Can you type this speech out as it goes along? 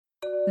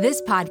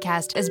This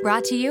podcast is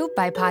brought to you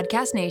by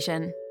Podcast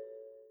Nation.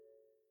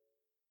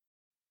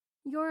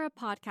 You're a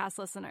podcast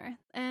listener,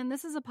 and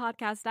this is a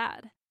podcast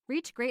ad.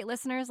 Reach great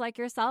listeners like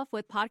yourself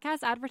with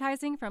podcast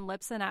advertising from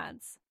Libsyn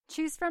Ads.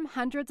 Choose from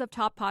hundreds of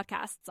top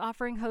podcasts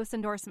offering host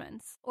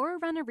endorsements, or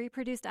run a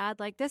reproduced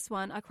ad like this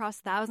one across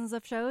thousands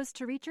of shows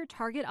to reach your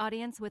target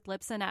audience with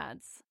Libsyn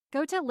Ads.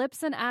 Go to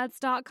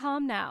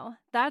libsynads.com now.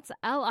 That's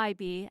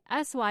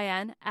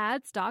LIBSYN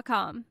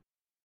ads.com.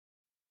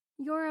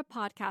 You're a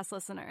podcast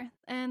listener,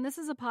 and this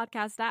is a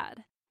podcast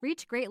ad.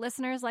 Reach great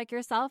listeners like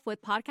yourself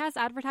with podcast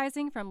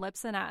advertising from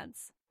Libsyn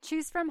Ads.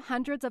 Choose from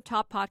hundreds of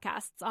top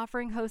podcasts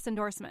offering host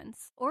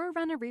endorsements, or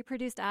run a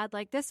reproduced ad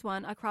like this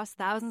one across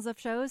thousands of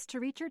shows to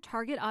reach your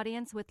target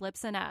audience with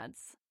Libsyn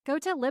Ads. Go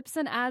to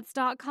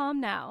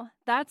libsynads.com now.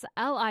 That's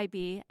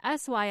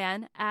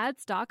LIBSYN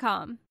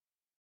ads.com.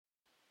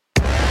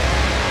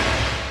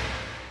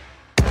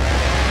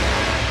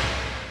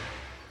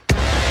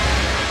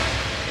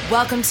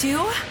 Welcome to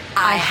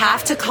I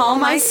Have to Call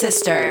My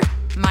Sister.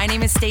 My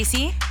name is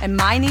Stacy. And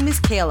my name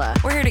is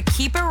Kayla. We're here to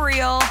keep it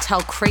real,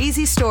 Tell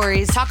crazy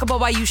stories, talk about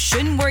why you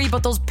shouldn't worry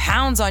about those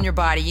pounds on your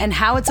body, and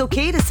how it's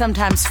okay to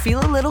sometimes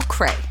feel a little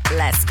cray.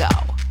 let's go.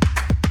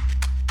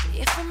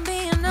 If I'm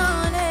being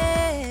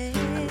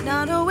honest,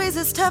 not always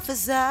as tough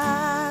as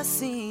I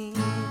seem.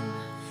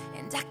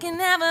 And I can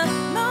have a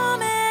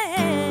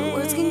moment,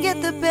 words can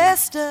get the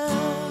best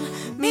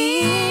of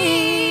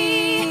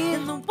me.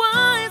 And the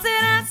ones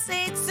that I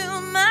say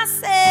to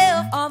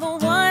myself are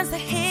the ones that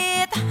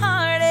hit the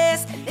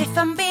hardest. And if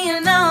I'm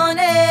being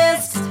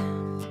honest,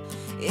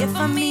 if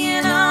I'm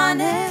being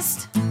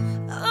honest,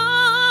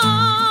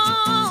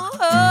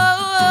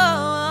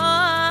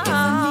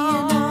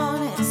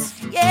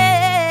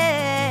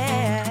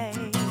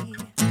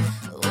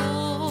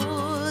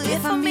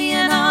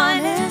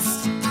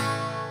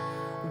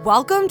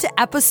 Welcome to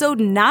episode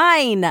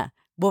 9.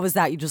 What was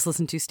that you just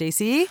listened to,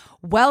 Stacy?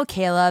 Well,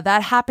 Kayla,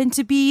 that happened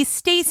to be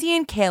Stacy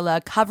and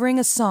Kayla covering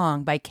a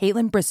song by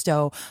Caitlin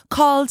Bristowe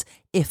called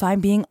If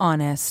I'm Being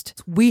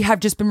Honest. We have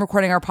just been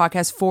recording our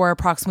podcast for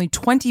approximately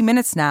 20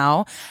 minutes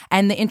now,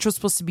 and the intro's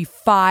supposed to be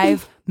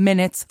 5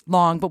 minutes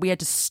long, but we had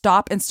to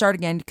stop and start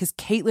again because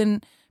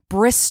Caitlin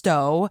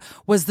Bristowe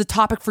was the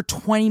topic for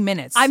 20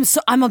 minutes.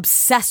 I'm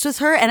obsessed with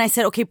her, and I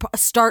said, okay,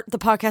 start the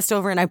podcast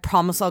over, and I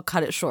promise I'll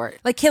cut it short.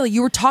 Like, Kayla,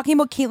 you were talking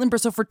about Caitlin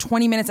Bristowe for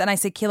 20 minutes, and I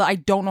said, Kayla, I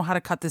don't know how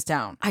to cut this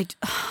down.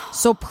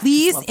 So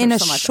please, in a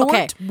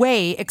short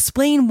way,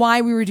 explain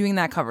why we were doing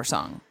that cover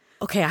song.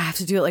 Okay, I have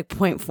to do it like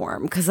point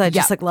form because I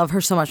just love her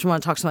so much and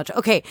want to talk so much.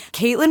 Okay,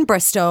 Caitlin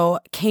Bristowe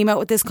came out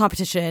with this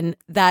competition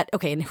that,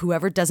 and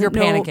whoever doesn't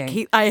know. You're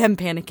panicking. I am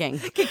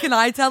panicking. Okay, can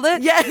I tell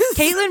it? Yes.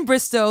 Caitlin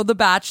Bristowe, the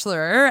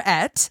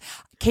Bachelorette,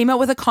 came out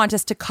with a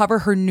contest to cover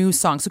her new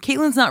song. So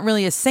Caitlin's not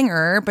really a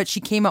singer, but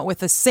she came out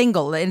with a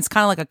single, and it's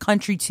kind of like a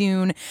country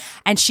tune.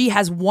 And she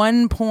has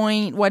 1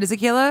 point, what is it,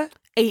 Kayla?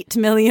 8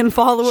 million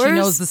followers. She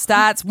knows the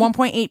stats.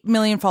 1.8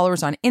 million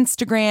followers on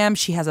Instagram.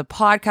 She has a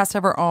podcast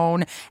of her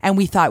own. And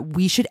we thought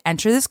we should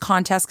enter this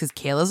contest because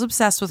Kayla's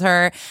obsessed with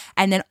her.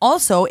 And then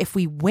also, if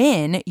we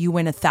win, you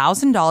win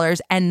 $1,000.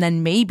 And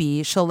then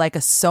maybe she'll like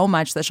us so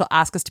much that she'll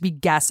ask us to be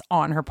guests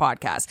on her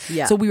podcast.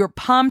 Yeah. So we were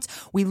pumped.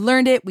 We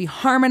learned it. We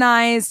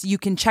harmonized. You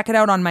can check it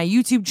out on my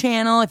YouTube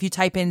channel if you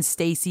type in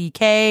Stacy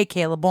K,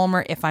 Kayla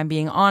Bulmer, If I'm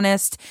Being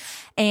Honest.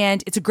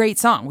 And it's a great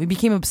song. We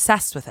became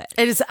obsessed with it.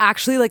 It is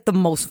actually like the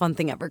most fun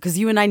thing ever because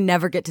you and I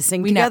never get to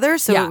sing together.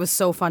 So it was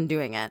so fun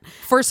doing it.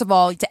 First of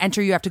all, to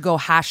enter, you have to go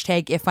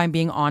hashtag If I'm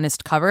Being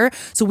Honest cover.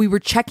 So we were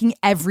checking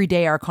every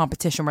day our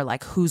competition. We're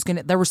like,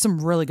 there were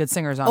some really good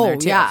singers on there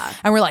too. Yeah.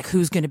 And we're like,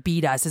 who's going to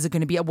beat us? Is it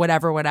going to be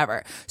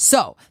whatever?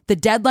 So the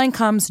deadline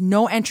comes,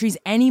 no entries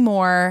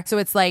anymore. So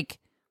it's like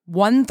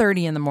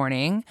 1:30 in the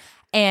morning.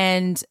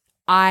 And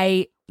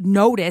I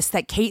noticed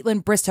that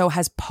Caitlin Bristowe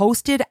has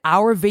posted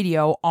our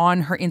video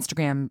on her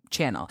Instagram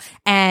channel.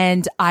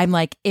 And I'm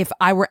like, if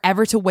I were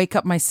ever to wake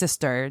up my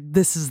sister,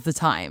 this is the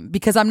time.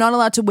 Because I'm not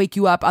allowed to wake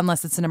you up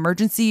unless it's an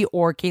emergency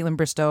or Caitlin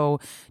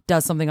Bristowe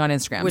does something on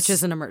Instagram. Which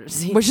is an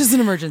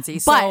emergency.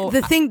 So, but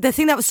the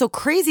thing that was so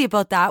crazy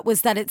about that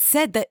was that it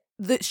said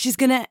that she's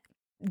going to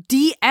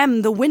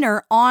DM the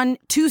winner on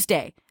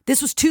Tuesday.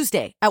 This was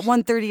Tuesday at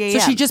 1:30 a.m.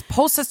 So she just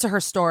posts this to her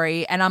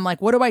story. And I'm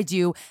like, what do I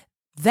do?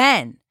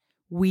 Then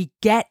we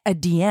get a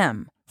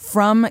DM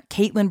from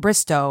Caitlin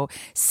Bristowe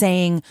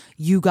saying,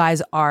 you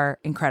guys are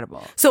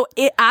incredible. So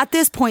at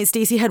this point,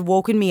 Stacey had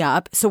woken me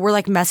up. So we're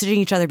like messaging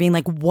each other being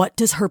like, what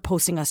does her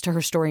posting us to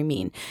her story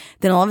mean?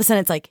 Then all of a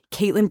sudden it's like,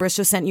 Caitlin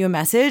Bristowe sent you a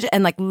message,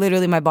 and like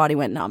literally my body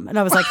went numb. And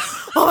I was like,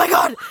 oh my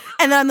God.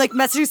 And then I'm like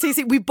messaging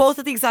Stacey. We both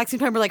at the exact same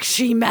time were like,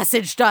 she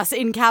messaged us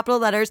in capital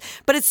letters.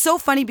 But it's so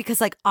funny because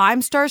like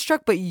I'm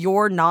starstruck, but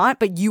you're not,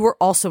 but you were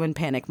also in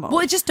panic mode.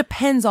 Well, it just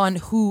depends on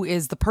who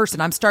is the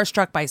person. I'm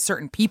starstruck by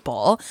certain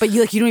people. But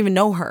you don't even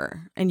know her.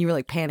 her and you were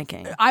like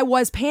panicking. I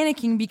was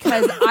panicking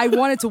because I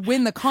wanted to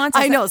win the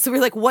contest. I know. So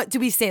we're like, what do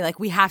we say? Like,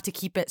 we have to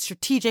keep it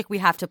strategic. We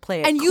have to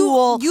play it and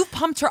cool. you've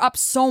pumped her up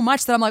so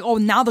much that I'm like, oh,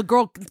 now the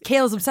girl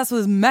Kayla's obsessed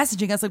with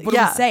messaging us. Like, what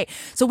do we say?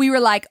 So we were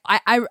like,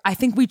 I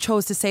think we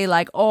chose to say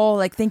like, oh,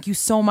 like thank you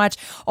so much.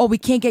 Oh, we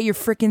can't get your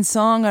freaking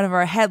song out of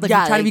our head. Like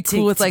we try to be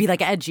cool with like be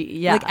like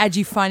edgy, like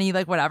edgy, funny,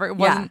 like whatever. It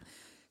wasn't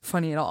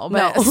funny at all.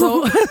 But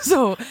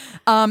No.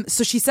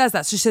 so she says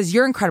that. So she says,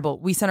 you're incredible.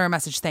 We sent her a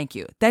message. Thank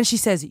you. Then she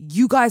says,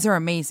 you guys are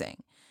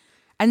amazing.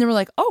 And then we're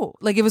like, oh,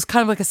 like it was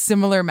kind of like a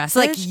similar message. So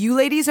like, you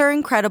ladies are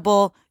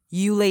incredible.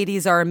 You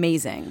ladies are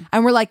amazing.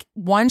 And we're like,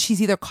 one,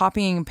 she's either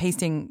copying and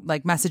pasting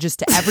like messages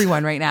to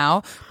everyone right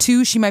now.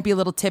 Two, she might be a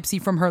little tipsy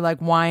from her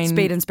like wine.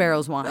 Spade and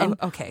Sparrows wine.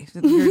 Oh, okay.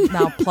 You're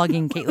now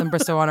plugging Caitlin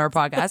Bristow on our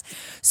podcast.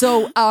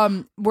 So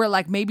we're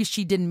like, maybe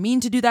she didn't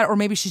mean to do that, or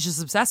maybe she's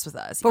just obsessed with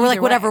us. But we're like,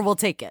 Either whatever, way. we'll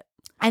take it.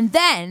 And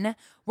then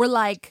we're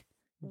like,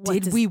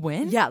 did we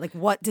win? Yeah, like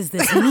what does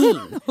this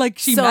mean? Like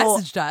she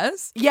messaged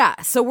us. Yeah,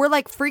 so we're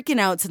like freaking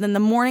out. So then the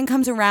morning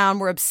comes around,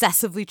 we're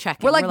obsessively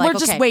checking. We're like, okay.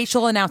 just wait,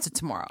 she'll announce it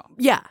tomorrow.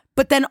 Yeah,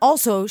 but then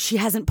also she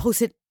hasn't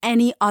posted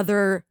any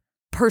other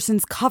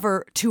person's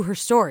cover to her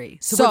story.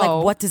 So we're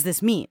like, what does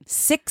this mean?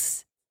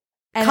 6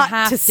 and Cut a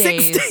half to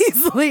days. 6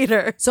 days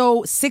later.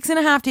 So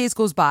 6.5 days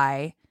goes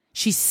by.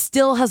 She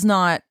still has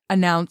not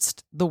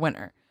announced the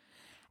winner.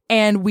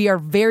 And we are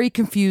very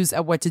confused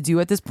at what to do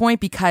at this point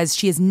because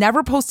she has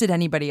never posted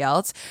anybody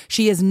else.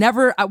 She has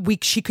never,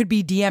 she could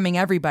be DMing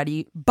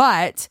everybody,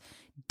 but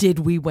did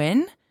we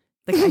win?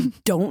 Like, I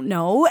don't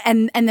know.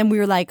 And then we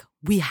were like,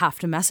 we have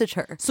to message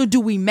her. So do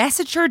we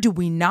message her? Do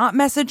we not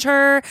message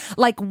her?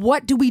 Like,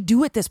 what do we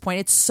do at this point?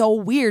 It's so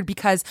weird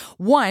because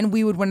one,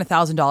 we would win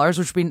 $1,000,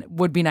 which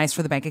would be nice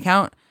for the bank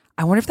account.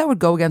 I wonder if that would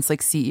go against like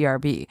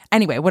CERB.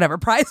 Anyway, whatever,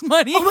 prize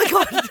money. Oh my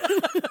God.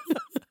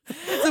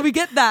 So we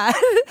get that.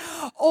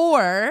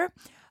 Or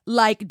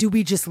like, do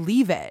we just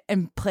leave it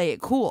and play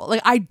it cool?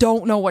 Like, I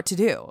don't know what to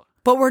do.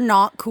 But we're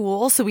not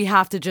cool, so we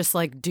have to just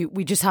like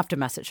we just have to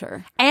message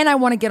her. And I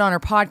want to get on her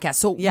podcast.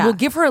 So we'll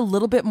give her a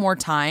little bit more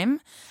time.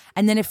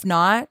 And then if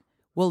not,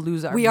 we'll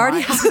lose our we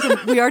already have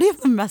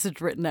the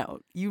message written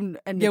out. It's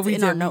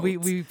in our notes.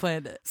 We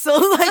planned it. So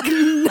like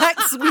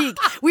next week,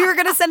 we were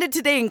gonna send it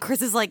today, and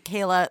Chris is like,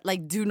 Kayla,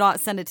 like do not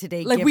send it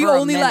today. Like give we her a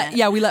only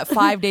minute. we let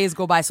 5 days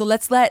go by. So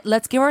let's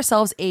give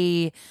ourselves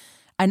an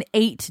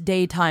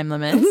 8-day time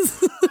limit.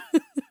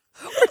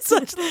 We're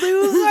such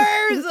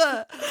losers.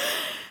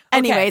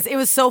 Anyways, it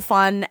was so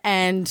fun,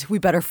 and we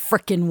better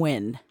frickin'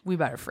 win. We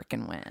better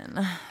frickin'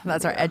 win.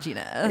 That's our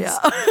edginess.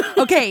 Yeah.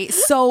 Okay,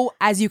 so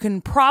as you can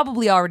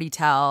probably already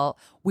tell,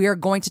 we are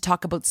going to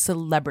talk about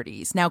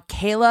celebrities. Now,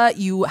 Kayla,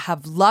 you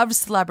have loved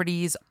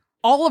celebrities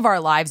all of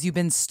our lives. You've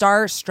been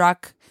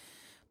starstruck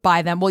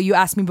by them. Well, you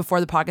asked me before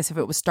the podcast if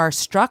it was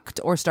starstruck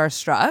or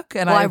starstruck.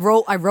 And I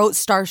wrote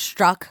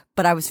starstruck,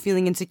 but I was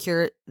feeling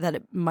insecure that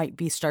it might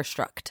be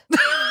starstruck.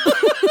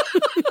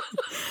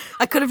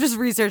 I could have just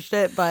researched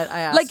it, but I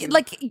asked.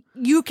 Like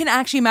you can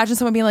actually imagine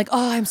someone being like,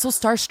 "Oh, I'm so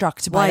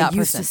starstruck by that person."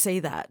 I used to say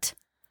that,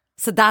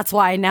 so that's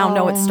why I now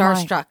know it's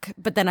starstruck.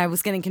 But then I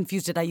was getting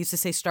confused. Did I used to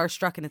say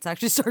starstruck and it's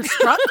actually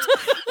starstruck?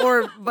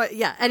 But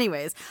yeah.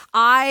 Anyways,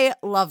 I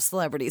love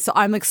celebrities, so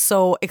I'm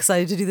so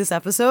excited to do this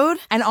episode.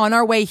 And on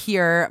our way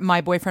here,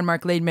 my boyfriend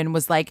Mark Laidman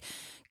was like,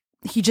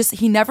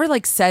 he never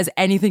like says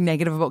anything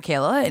negative about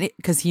Kayla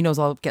because he knows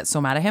I'll get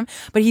so mad at him.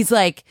 But he's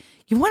like,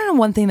 you want to know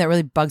one thing that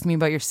really bugs me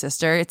about your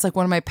sister? It's like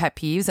one of my pet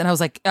peeves. And I was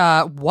like,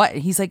 what?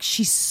 And he's like,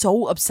 she's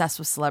so obsessed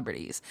with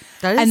celebrities.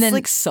 That is and then,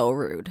 like so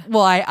rude.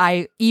 Well,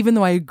 I even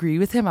though I agree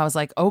with him, I was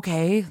like,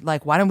 okay,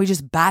 like why don't we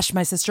just bash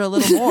my sister a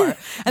little more?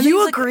 And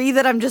you agree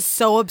that I'm just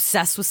so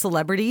obsessed with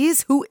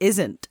celebrities? Who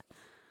isn't?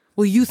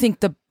 Well, you think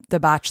the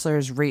Bachelor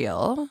is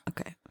real.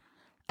 Okay.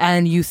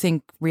 And you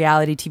think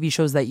reality TV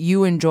shows that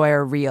you enjoy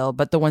are real,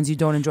 but the ones you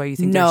don't enjoy, you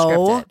think they're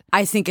scripted.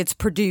 I think it's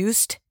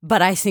produced,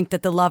 but I think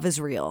that the love is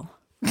real.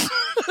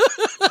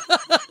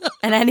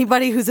 And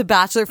anybody who's a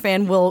Bachelor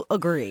fan will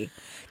agree.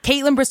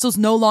 Caitlin Bristow's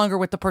no longer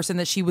with the person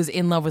that she was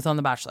in love with on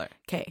The Bachelor.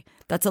 Okay,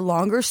 that's a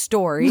longer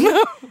story.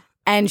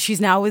 And she's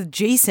now with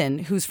Jason,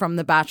 who's from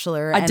The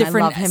Bachelor. A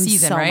different I love him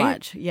season, so right?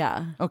 much.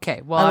 Yeah.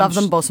 Okay, well, I love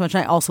them both so much.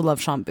 And I also love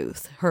Sean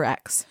Booth, her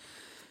ex.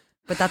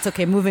 But that's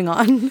okay. Moving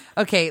on.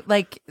 Okay,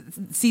 like,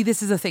 see,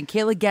 this is the thing.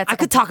 Kayla gets... I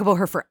could talk about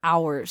her for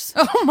hours.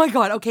 Oh my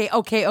God.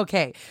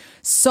 Okay.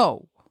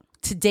 So,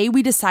 today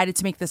we decided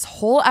to make this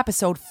whole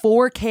episode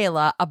for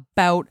Kayla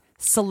about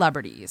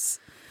celebrities.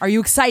 Are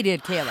you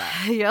excited, Kayla?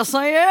 Yes,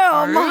 I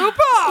am.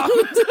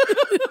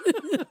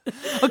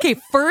 Okay,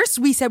 first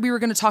we said we were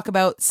going to talk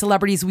about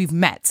celebrities we've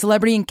met,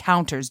 celebrity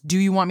encounters. Do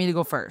you want me to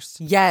go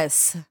first?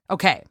 Yes.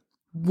 Okay.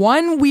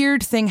 One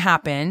weird thing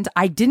happened.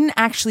 I didn't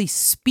actually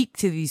speak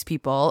to these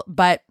people,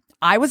 but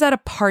I was at a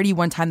party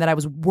one time that I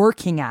was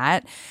working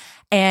at,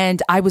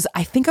 and I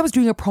think I was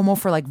doing a promo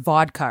for like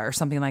vodka or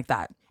something like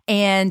that.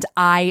 And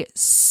I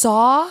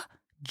saw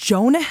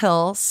Jonah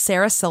Hill,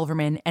 Sarah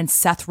Silverman, and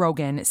Seth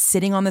Rogen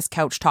sitting on this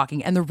couch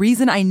talking. And the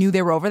reason I knew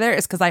they were over there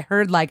is because I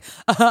heard like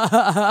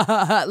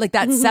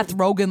that Seth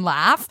Rogen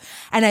laugh.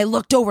 And I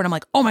looked over and I'm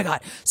like, oh my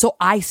God. So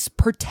I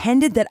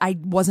pretended that I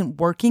wasn't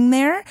working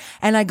there.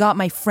 And I got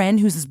my friend,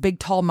 who's this big,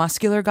 tall,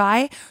 muscular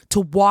guy, to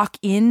walk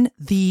in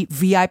the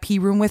VIP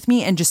room with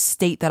me and just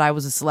state that I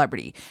was a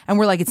celebrity. And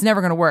we're like, it's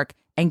never going to work.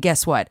 And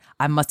guess what?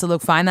 I must have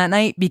looked fine that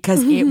night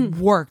because it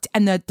worked.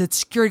 And the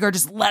security guard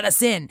just let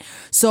us in.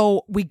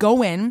 So we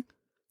go in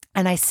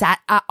and I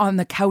sat on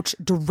the couch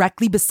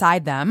directly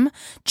beside them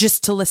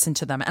just to listen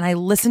to them. And I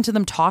listened to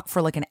them talk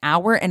for like an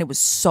hour and it was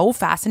so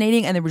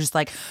fascinating. And they were just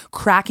like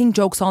cracking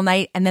jokes all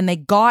night. And then they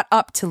got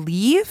up to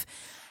leave.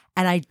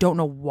 And I don't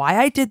know why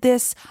I did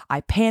this.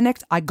 I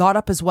panicked. I got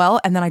up as well.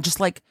 And then I just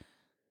like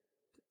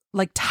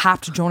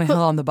tapped Jonah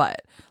Hill on the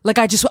butt. Like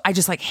I just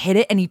like hit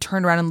it and he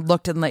turned around and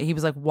looked and like he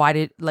was like,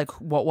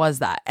 what was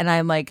that? And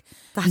I'm like,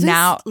 that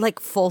now is like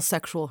full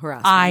sexual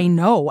harassment. I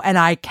know. And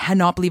I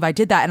cannot believe I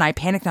did that. And I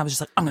panicked and I was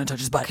just like, I'm going to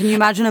touch his butt. Can you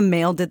imagine a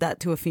male did that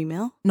to a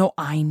female? No,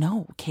 I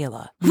know,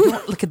 Kayla. You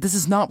don't, look, this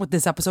is not what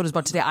this episode is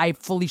about today. I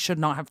fully should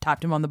not have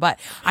tapped him on the butt.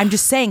 I'm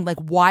just saying, like,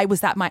 why was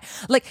that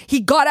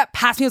he got up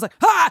past me. I was like,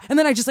 ah! And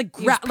then I just like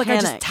grabbed, like I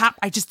just tapped.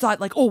 I just thought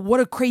like, oh,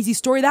 what a crazy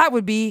story that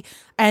would be.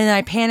 And then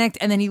I panicked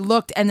and then he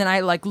looked and then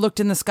I like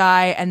looked in the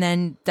sky and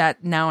then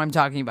now I'm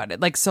talking about it.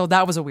 Like, so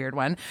that was a weird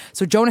one.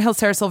 So Jonah Hill,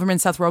 Sarah Silverman,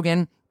 Seth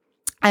Rogen.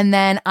 And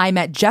then I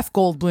met Jeff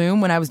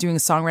Goldblum when I was doing a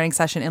songwriting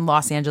session in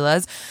Los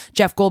Angeles.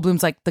 Jeff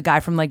Goldblum's like the guy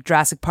from like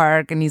Jurassic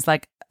Park and he's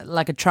like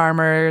a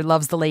charmer,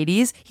 loves the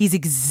ladies. He's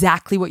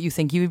exactly what you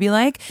think he would be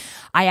like.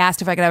 I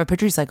asked if I could have a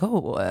picture. He's like,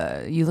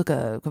 oh, you look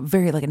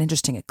very like an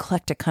interesting,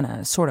 eclectic kind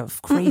of sort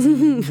of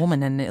crazy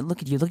woman. And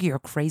look at you, look at your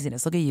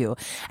craziness, look at you.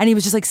 And he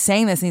was just like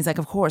saying this and he's like,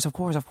 of course.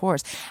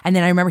 And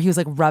then I remember he was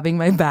like rubbing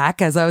my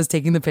back as I was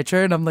taking the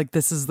picture. And I'm like,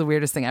 this is the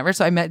weirdest thing ever.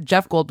 So I met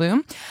Jeff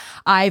Goldblum.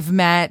 I've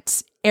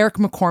met Eric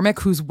McCormick,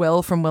 who's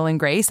Will from Will and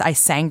Grace. I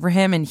sang for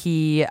him and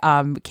he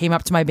came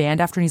up to my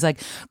band after and he's like,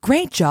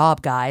 great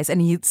job, guys.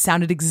 And he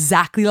sounded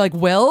exactly like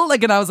Will.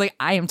 And I was like,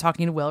 I am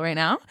talking to Will right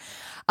now.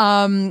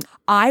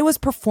 I was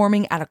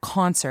performing at a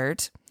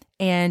concert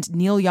and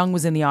Neil Young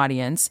was in the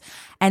audience.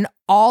 And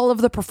all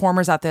of the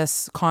performers at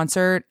this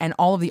concert and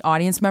all of the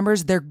audience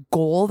members, their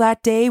goal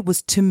that day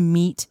was to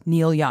meet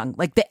Neil Young.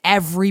 Like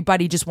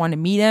everybody just wanted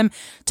to meet him,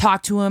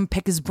 talk to him,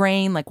 pick his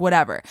brain, like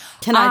whatever.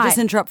 Can I just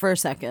interrupt for a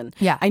second?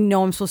 Yeah. I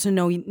know I'm supposed to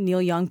know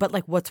Neil Young, but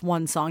like what's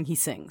one song he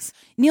sings?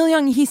 Neil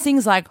Young, he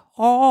sings like,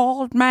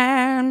 old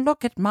man,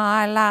 look at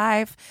my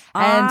life.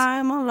 And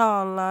I'm a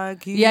lot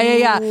like you.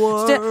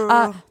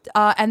 Yeah.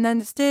 And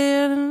then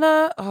still in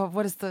love. Oh,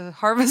 what is the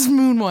Harvest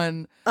Moon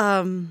one?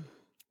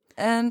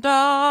 And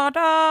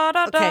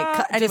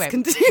okay, anyway,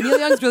 continue. Neil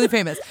Young's really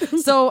famous.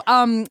 So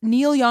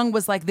Neil Young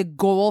was like the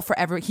goal for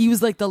he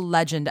was like the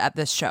legend at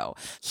this show.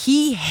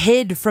 He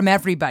hid from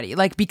everybody,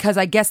 like because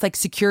I guess like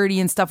security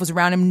and stuff was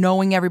around him,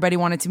 knowing everybody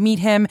wanted to meet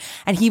him,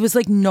 and he was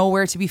like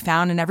nowhere to be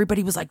found, and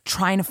everybody was like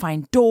trying to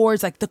find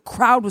doors. Like the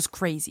crowd was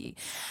crazy.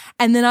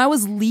 And then I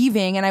was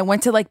leaving and I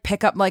went to like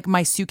pick up like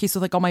my suitcase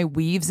with like all my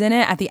weaves in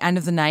it at the end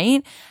of the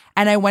night.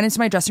 And I went into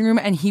my dressing room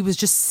and he was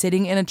just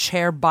sitting in a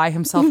chair by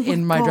himself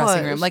in my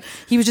dressing room. Like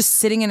he was just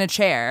sitting in a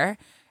chair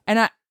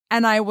and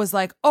I was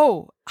like,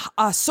 oh,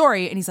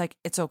 sorry. And he's like,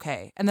 it's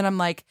okay. And then I'm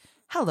like,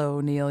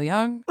 hello, Neil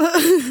Young.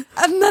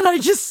 And then I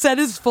just said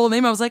his full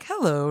name. I was like,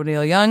 hello,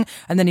 Neil Young.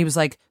 And then he was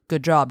like,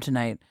 good job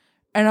tonight.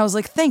 And I was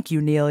like, thank you,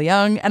 Neil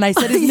Young. And I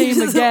said his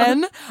name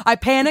again. I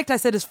panicked. I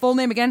said his full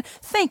name again.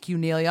 Thank you,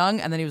 Neil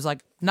Young. And then he was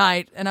like,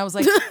 night. And I was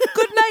like,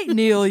 good night,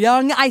 Neil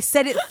Young. I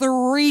said it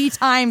 3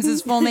 times,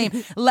 his full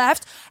name.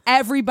 Left.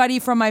 Everybody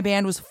from my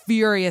band was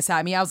furious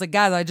at me. I was like,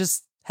 guys, I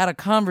just had a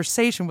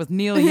conversation with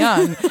Neil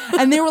Young.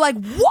 And they were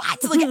like,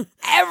 what? Like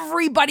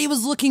everybody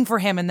was looking for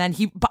him. And then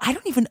he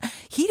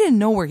didn't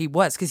know where he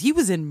was because he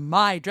was in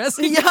my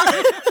dressing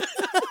room.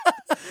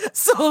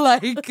 So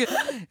like,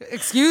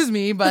 excuse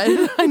me, but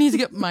I need to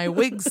get my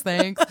wigs,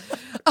 thanks.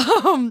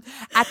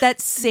 At that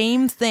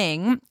same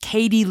thing,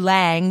 Katie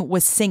Lang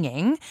was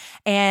singing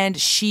and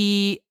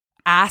she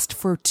asked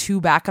for 2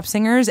 backup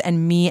singers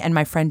and me and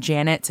my friend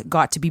Janet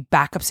got to be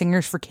backup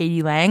singers for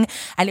Katie Lang.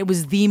 And it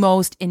was the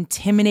most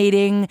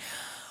intimidating,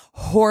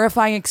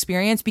 horrifying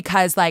experience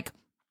because like,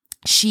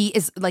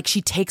 she's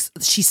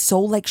so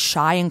like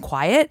shy and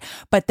quiet,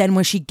 but then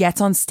when she gets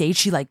on stage,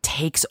 she like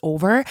takes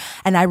over.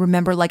 And I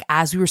remember like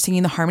as we were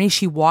singing the harmony,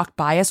 she walked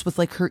by us with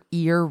like her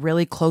ear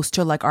really close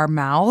to like our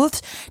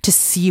mouths to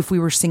see if we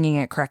were singing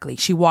it correctly.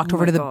 She walked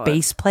over to the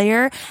bass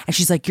player and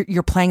she's like,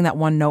 you're playing that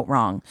one note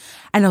wrong.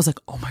 And I was like,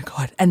 oh my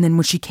God. And then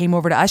when she came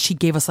over to us, she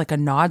gave us like a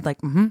nod, like,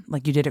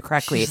 like you did it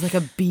correctly. She's like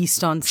a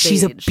beast on stage.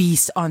 She's a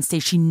beast on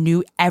stage. She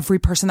knew every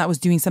person that was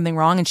doing something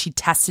wrong and she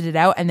tested it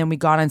out. And then we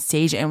got on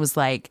stage and it was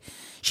like,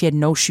 she had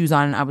no shoes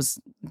on. I was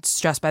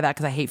stressed by that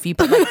because I hate feet.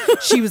 But like,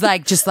 she was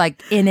like just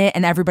like in it,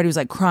 and everybody was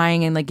like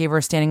crying and like gave her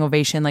a standing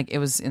ovation. Like it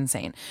was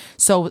insane.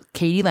 So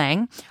Katie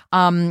Lang,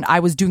 I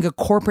was doing a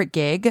corporate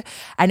gig,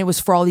 and it was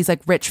for all these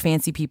like rich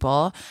fancy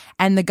people.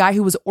 And the guy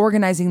who was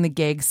organizing the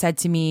gig said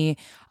to me,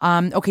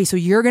 okay, so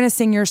you're gonna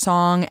sing your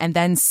song and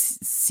then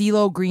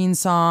CeeLo Green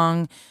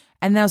song.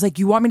 And then I was like,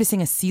 you want me to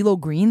sing a CeeLo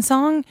Green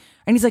song?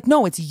 And he's like,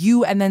 no, it's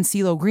you and then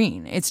CeeLo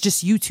Green. It's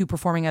just you two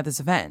performing at this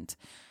event.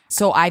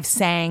 So I've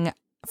sang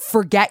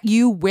Forget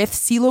You with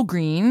CeeLo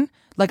Green.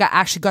 Like I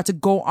actually got to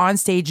go on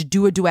stage,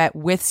 do a duet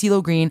with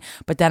CeeLo Green.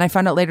 But then I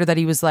found out later that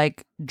he was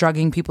like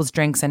drugging people's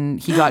drinks and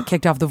he got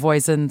kicked off The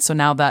Voice. And so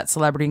now that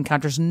celebrity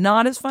encounter's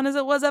not as fun as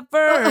it was at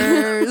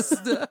first.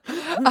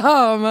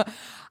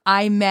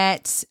 I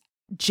met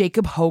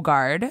Jacob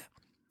Hogard.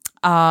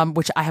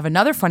 Which I have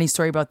another funny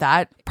story about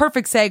that.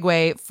 Perfect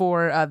segue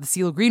for the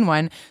CeeLo Green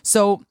one.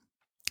 So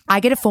I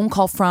get a phone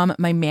call from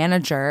my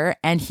manager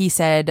and he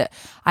said,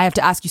 I have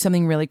to ask you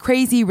something really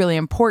crazy, really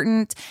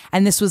important.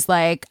 And this was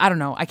like, I don't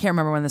know, I can't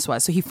remember when this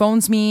was. So he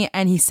phones me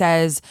and he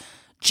says,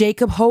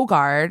 Jacob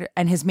Hogard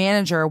and his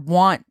manager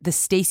want the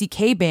Stacey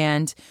K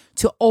band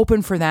to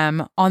open for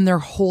them on their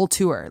whole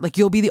tour. Like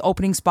you'll be the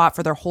opening spot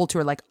for their whole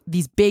tour, like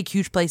these big,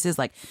 huge places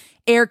like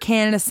Air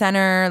Canada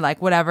Center,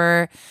 like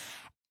whatever.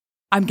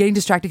 I'm getting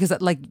distracted because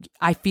like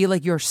I feel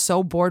like you're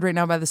so bored right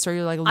now by the story.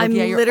 You're like looking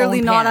at your literally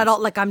own not pants. at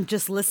all. Like I'm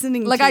just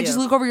listening. Like to I you. just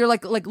look over. You're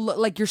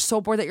like you're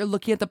so bored that you're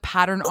looking at the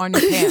pattern on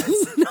your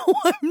pants. No,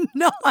 I'm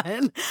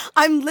not.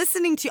 I'm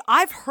listening to you.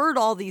 I've heard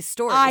all these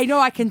stories. I know.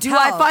 I can Do tell.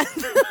 I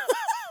find?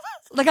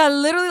 Like I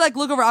literally like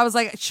look over. I was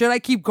like, should I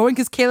keep going?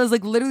 Because Kayla's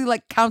like literally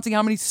like counting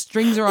how many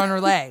strings are on her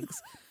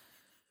legs.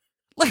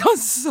 Like I'm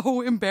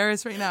so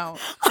embarrassed right now.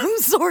 I'm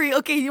sorry.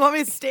 Okay, you want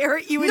me to stare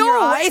at you in No, your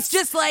eyes? it's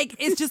just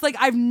like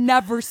I've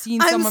never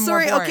seen someone I'm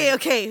sorry. more bored.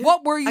 Okay.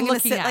 What were you I'm gonna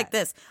looking sit at? like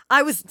this.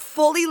 I was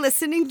fully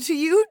listening to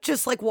you,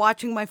 just like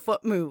watching my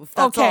foot move.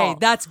 That's okay, all.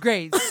 that's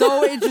great.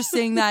 So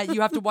interesting that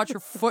you have to watch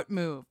your foot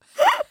move.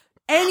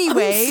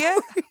 Anyway,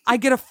 I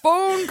get a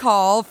phone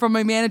call from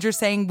my manager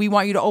saying we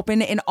want you to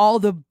open in all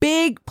the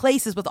big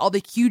places with all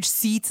the huge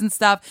seats and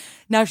stuff.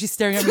 Now she's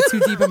staring at me too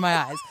deep in my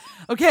eyes.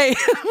 Okay.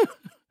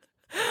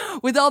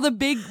 With all the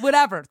big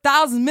whatever,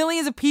 thousands,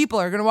 millions of people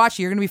are going to watch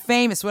you. You're going to be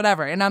famous,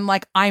 whatever. And I'm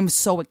like, I'm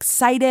so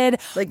excited.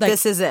 Like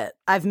this is it.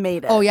 I've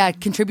made it. Oh yeah,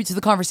 contribute to the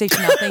conversation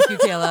now. Thank you,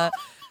 Kayla.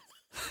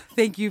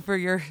 Thank you for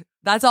your,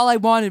 that's all I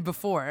wanted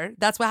before.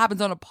 That's what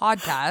happens on a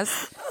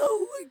podcast.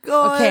 Oh my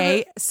God.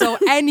 Okay. So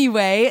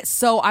anyway,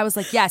 so I was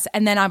like, yes.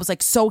 And then I was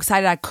like so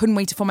excited. I couldn't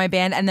wait to phone my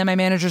band. And then my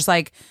manager's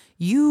like,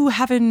 you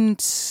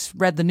haven't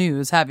read the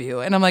news, have you?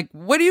 And I'm like,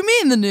 what do you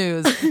mean the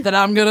news? That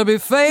I'm going to be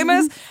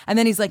famous? And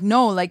then he's like,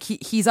 no, like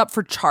he's up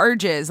for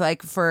charges,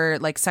 like for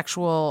like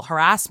sexual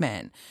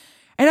harassment.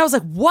 And I was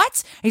like,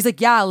 what? And he's like,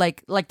 yeah,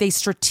 like they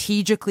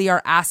strategically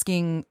are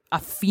asking a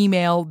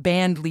female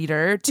band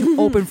leader to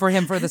open for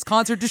him for this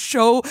concert to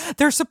show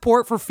their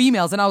support for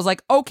females. And I was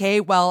like, okay,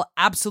 well,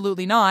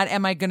 absolutely not.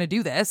 Am I going to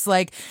do this?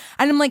 Like,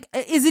 and I'm like,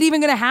 is it even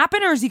going to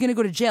happen or is he going to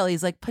go to jail?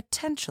 He's like,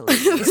 potentially.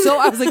 So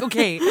I was like,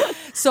 okay.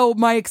 So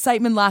my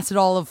excitement lasted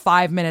all of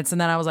 5 minutes. And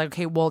then I was like,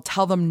 okay, well,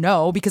 tell them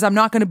no, because I'm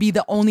not going to be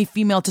the only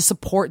female to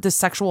support this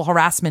sexual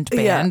harassment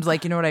band. Yeah.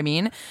 Like, you know what I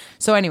mean?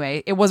 So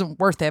anyway, it wasn't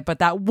worth it, but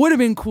that would have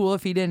been cool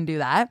if he didn't do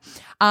that.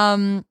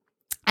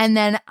 And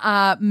then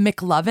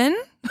McLovin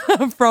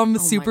from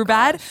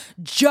Superbad,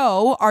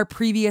 Joe, our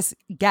previous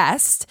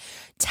guest,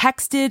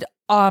 texted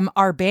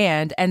our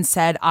band and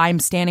said, I'm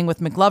standing with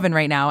McLovin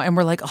right now. And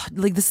we're like, oh,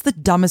 like this is the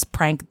dumbest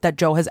prank that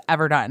Joe has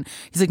ever done.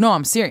 He's like, no,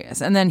 I'm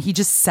serious. And then he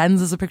just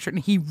sends us a picture and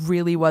he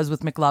really was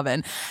with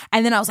McLovin.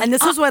 And then I was like, and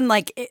this was when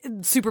like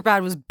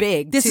Superbad was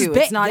big this too. Is big.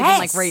 It's not even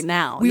like right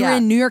now. We were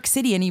in New York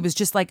City and he was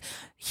just like,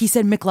 he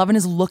said McLovin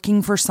is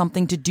looking for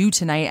something to do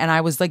tonight. And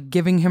I was like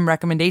giving him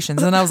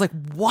recommendations. And I was like,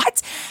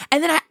 what?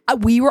 And then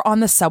we were on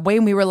the subway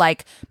and we were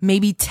like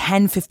maybe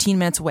 10, 15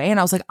 minutes away. And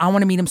I was like, I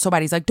want to meet him so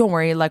bad. He's like, don't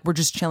worry. Like, we're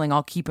just chilling.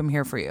 I'll keep him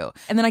here for you.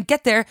 And then I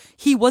get there.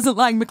 He wasn't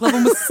lying.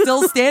 McLovin was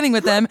still standing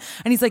with them.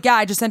 And he's like, yeah,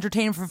 I just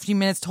entertained him for 15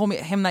 minutes, told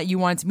him that you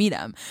wanted to meet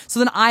him.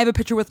 So then I have a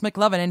picture with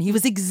McLovin and he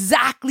was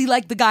exactly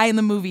like the guy in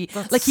the movie.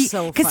 That's like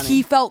so because funny.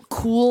 he felt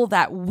cool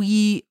that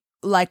we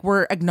like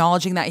were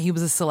acknowledging that he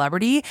was a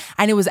celebrity,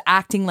 and it was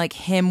acting like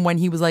him when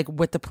he was like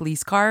with the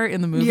police car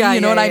in the movie. Yeah,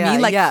 you know what I mean?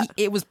 Like yeah.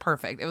 it was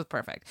perfect. It was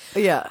perfect.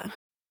 Yeah.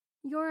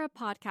 You're a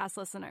podcast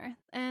listener,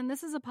 and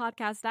this is a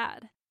podcast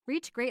ad.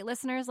 Reach great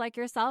listeners like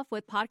yourself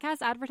with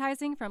podcast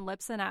advertising from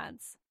Libsyn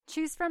Ads.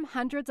 Choose from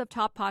hundreds of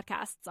top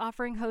podcasts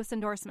offering host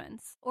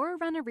endorsements, or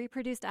run a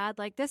reproduced ad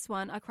like this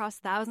one across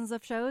thousands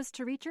of shows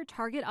to reach your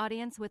target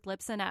audience with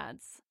Libsyn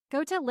Ads.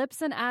 Go to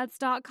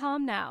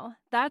libsynads.com now.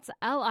 That's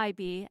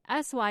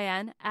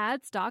LIBSYN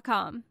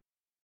ads.com.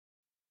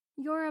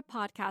 You're a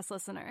podcast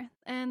listener,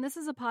 and this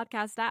is a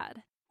podcast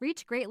ad.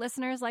 Reach great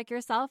listeners like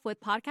yourself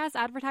with podcast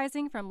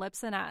advertising from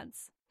Libsyn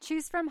Ads.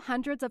 Choose from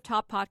hundreds of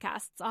top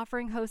podcasts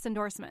offering host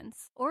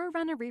endorsements, or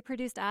run a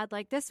reproduced ad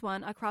like this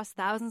one across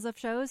thousands of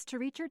shows to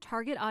reach your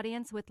target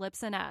audience with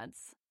Libsyn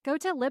Ads. Go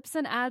to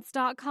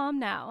lipsandads.com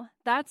now.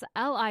 That's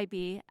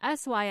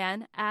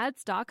LIBSYN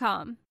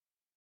ads.com.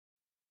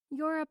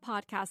 You're a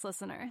podcast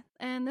listener,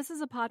 and this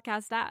is a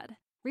podcast ad.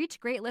 Reach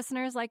great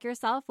listeners like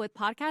yourself with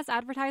podcast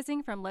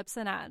advertising from Lips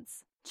and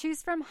Ads.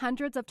 Choose from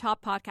hundreds of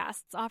top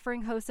podcasts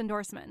offering host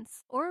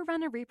endorsements, or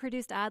run a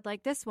reproduced ad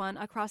like this one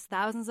across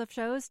thousands of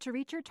shows to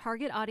reach your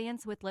target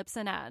audience with Lips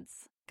and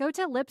Ads. Go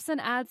to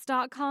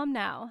lipsandads.com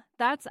now.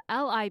 That's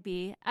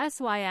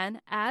LIBSYN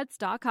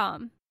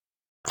ads.com.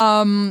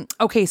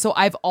 Okay, so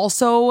I've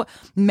also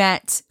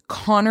met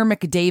Connor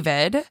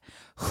McDavid,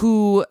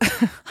 who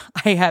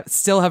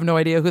still have no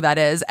idea who that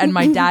is, and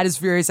my dad is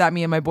furious at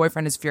me and my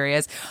boyfriend is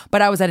furious.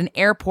 But I was at an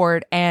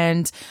airport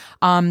and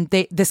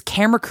this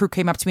camera crew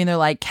came up to me and they're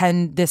like,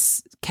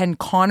 can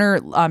Connor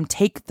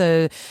take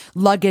the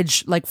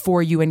luggage like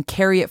for you and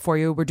carry it for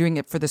you? We're doing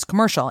it for this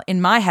commercial.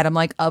 In my head, I'm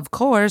like, of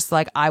course,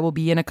 like I will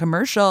be in a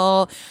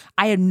commercial.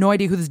 I had no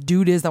idea who this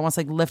dude is that wants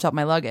to like lift up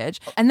my luggage.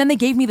 And then they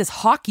gave me this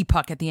hockey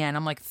puck at the end.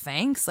 I'm like,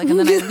 thanks. Like, and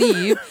then I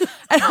leave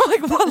and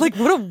I'm like,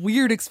 what a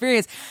weird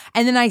experience.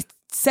 And then I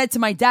said to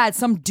my dad,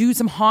 some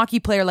hockey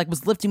player like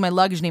was lifting my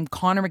luggage named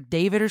Connor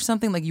McDavid or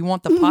something. Like, you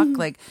want the puck?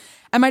 Like,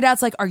 and my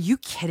dad's like, are you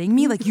kidding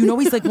me? Like, you know,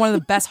 he's like one of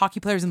the best hockey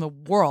players in the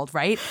world,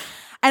 right?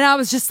 And I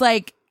was just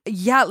like,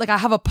 yeah, like I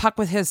have a puck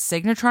with his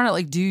signature on it.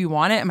 Like, do you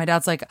want it? And my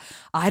dad's like,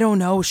 I don't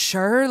know,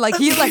 sure. Like,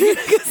 he's like,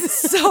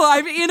 so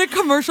I'm in a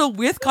commercial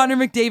with Connor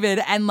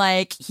McDavid and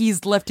like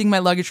he's lifting my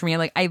luggage for me. And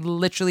like, I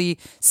literally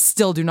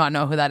still do not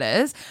know who that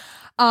is.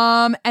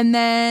 And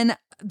then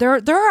there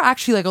are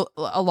actually like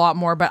a lot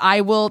more, but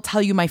I will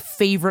tell you my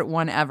favorite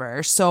one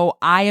ever. So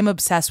I am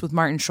obsessed with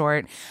Martin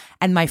Short,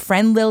 and my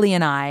friend Lily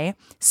and I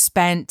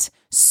spent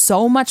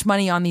so much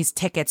money on these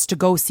tickets to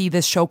go see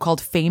this show called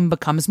Fame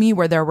Becomes Me,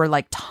 where there were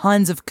like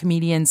tons of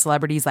comedian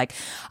celebrities like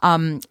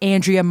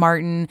Andrea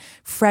Martin,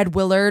 Fred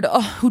Willard,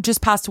 who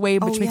just passed away,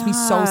 which makes me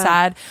so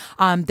sad.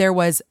 There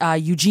was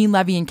Eugene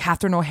Levy and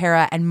Catherine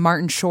O'Hara and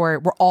Martin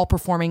Short were all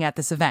performing at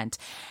this event.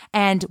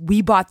 And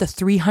we bought the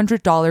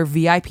 $300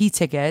 VIP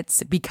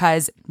tickets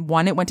because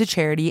one, it went to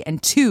charity,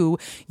 and two,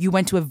 you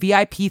went to a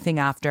VIP thing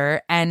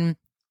after, and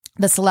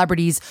the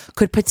celebrities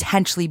could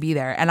potentially be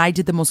there. And I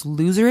did the most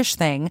loserish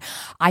thing.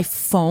 I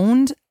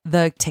phoned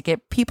the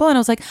ticket people and I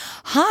was like,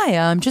 hi,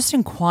 I'm just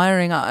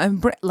inquiring. I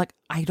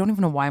don't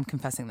even know why I'm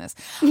confessing this.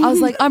 I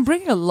was like, I'm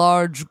bringing a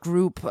large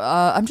group.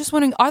 I'm just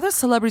wondering, are the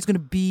celebrities going to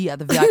be at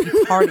the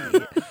VIP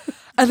party?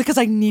 Because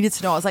I needed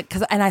to know. I was like,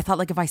 and I thought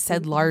like if I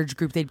said large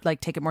group, they'd like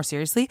take it more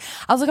seriously.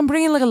 I was like, I'm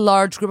bringing like a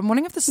large group. I'm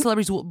wondering if the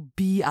celebrities will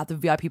be at the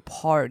VIP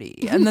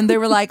party. And then they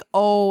were like,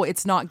 oh,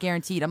 it's not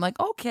guaranteed. I'm like,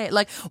 okay,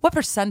 like what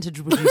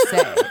percentage would you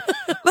say?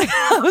 Like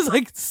I was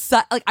like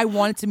I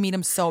wanted to meet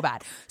him so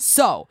bad.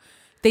 So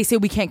they say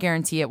we can't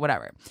guarantee it,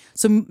 whatever.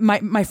 So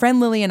my friend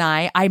Lily and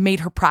I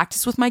made her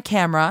practice with my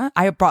camera.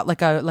 I brought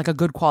like a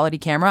good quality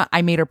camera.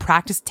 I made her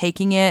practice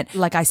taking it.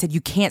 Like I said, you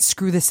can't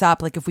screw this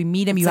up. Like if we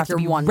meet him, you have to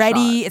be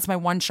ready. It's my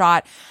one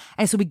shot.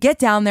 And so we get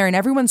down there and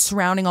everyone's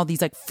surrounding all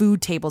these like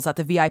food tables at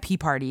the VIP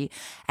party.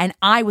 And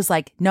I was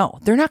like, no,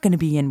 they're not going to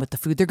be in with the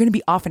food. They're going to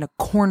be off in a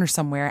corner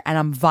somewhere. And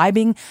I'm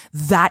vibing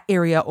that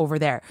area over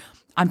there.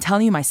 I'm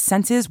telling you, my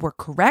senses were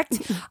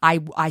correct.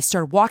 I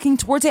started walking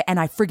towards it and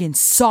I friggin'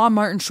 saw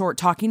Martin Short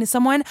talking to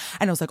someone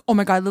and I was like, oh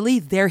my God, Lily,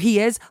 there he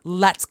is.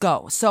 Let's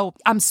go. So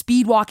I'm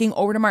speed walking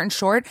over to Martin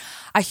Short.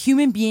 A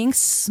human being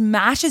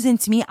smashes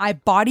into me. I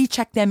body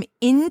check them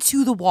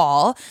into the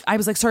wall. I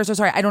was like,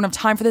 sorry. I don't have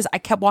time for this. I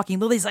kept walking.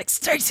 Lily's like,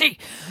 Stacey,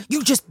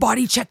 you just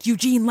body checked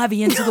Eugene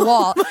Levy into the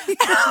wall. And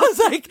I was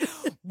like,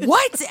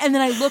 what? And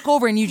then I look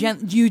over and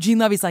Eugene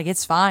Levy's like,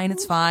 it's fine.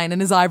 And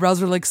his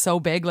eyebrows were like so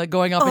big, like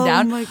going up and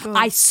down. My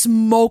God. I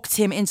smoked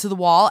him into the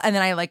wall and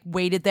then I like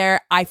waited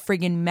there. I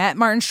friggin' met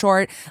Martin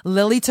Short.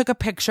 Lily took a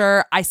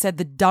picture. I said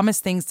the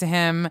dumbest things to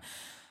him.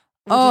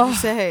 What did you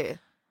say?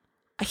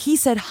 He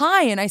said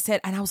hi and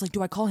I was like,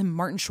 do I call him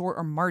Martin Short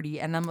or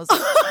Marty? And I was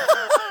like,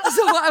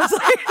 so I was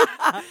like,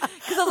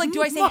 because I was like,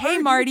 do I say, hey,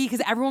 Marty?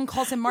 Because everyone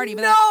calls him Marty.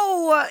 But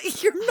no,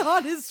 you're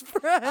not his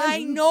friend.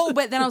 I know,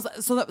 but then I was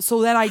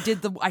so then I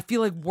did I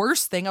feel like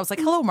worst thing. I was like,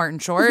 hello, Martin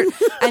Short.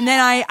 And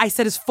then I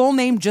said his full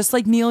name, just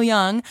like Neil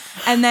Young.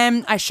 And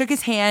then I shook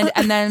his hand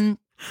and then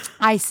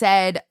I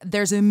said,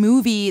 there's a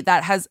movie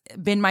that has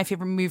been my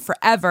favorite movie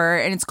forever.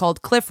 And it's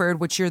called Clifford,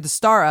 which you're the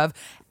star of.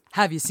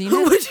 Have you seen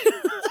it?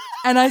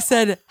 And I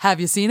said, have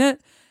you seen it?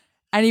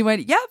 And he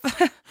went,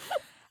 yep.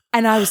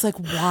 And I was like,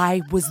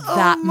 why was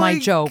that my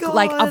joke? God.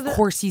 Like, of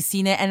course he's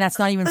seen it. And that's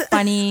not even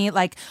funny.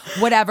 Like,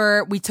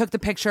 whatever. We took the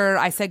picture.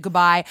 I said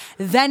goodbye.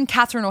 Then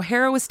Catherine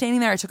O'Hara was standing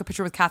there. I took a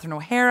picture with Catherine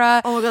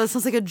O'Hara. Oh my God, that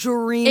sounds like a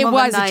dream. It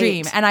was a a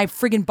dream. And I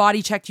friggin'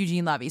 body checked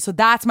Eugene Levy. So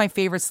that's my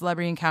favorite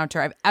celebrity encounter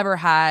I've ever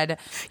had.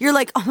 You're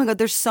like, oh my God,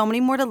 there's so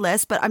many more to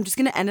list, but I'm just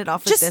going to end it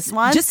off with this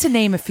one. Just to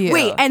name a few.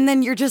 Wait, and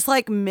then you're just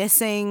like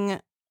missing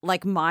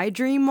like my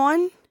dream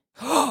one.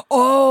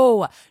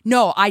 Oh,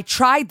 no, I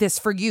tried this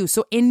for you.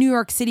 So in New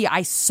York City,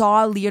 I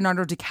saw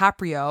Leonardo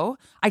DiCaprio.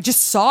 I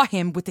just saw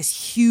him with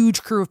this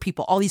huge crew of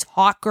people, all these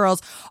hot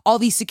girls, all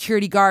these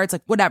security guards,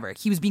 like whatever.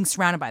 He was being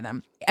surrounded by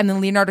them. And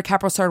then Leonardo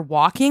DiCaprio started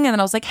walking. And then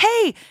I was like,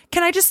 hey,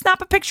 can I just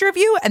snap a picture of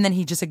you? And then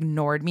he just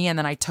ignored me. And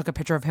then I took a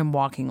picture of him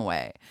walking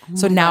away.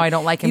 So now I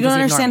don't like him. You don't 'cause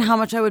he understand ignored me. how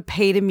much I would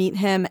pay to meet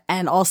him.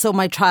 And also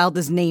my child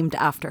is named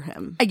after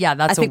him. Yeah,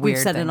 that's I think a weird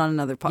we've said thing. it on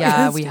another podcast.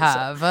 Yeah, we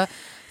have.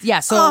 Yeah,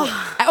 so,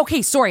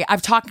 okay, sorry.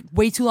 I've talked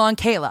way too long.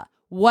 Kayla,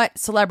 what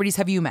celebrities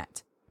have you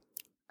met?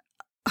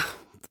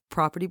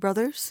 Property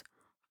Brothers.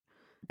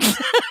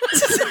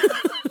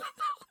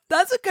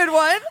 That's a good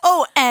one.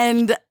 Oh,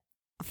 and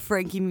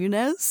Frankie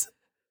Muniz.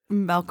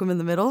 Malcolm in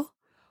the Middle.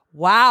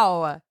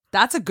 Wow,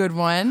 that's a good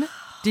one.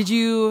 Did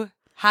you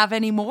have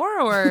any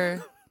more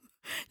or?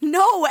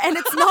 No, and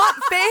it's not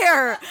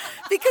fair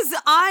because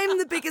I'm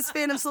the biggest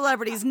fan of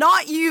celebrities,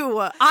 not you.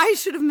 I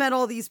should have met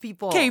all these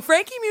people. Okay,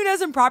 Frankie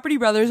Muniz and Property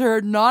Brothers are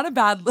not a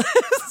bad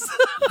list.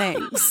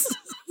 Thanks.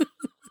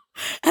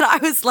 And I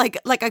was like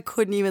I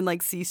couldn't even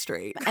like see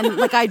straight. And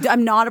like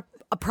I'm not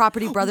a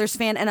Property Brothers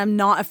fan, and I'm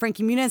not a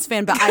Frankie Muniz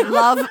fan, but I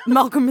love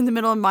Malcolm in the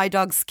Middle and My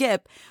Dog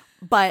Skip.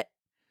 But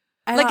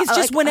Like it's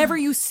just whenever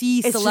you see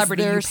it's just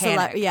celebrity, their you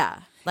panic. yeah.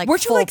 Like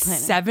Weren't you full like panic.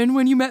 7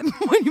 when you met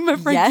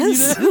Frankie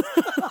Yes. Muniz?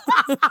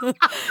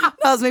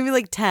 I was maybe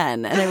like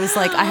 10, and it was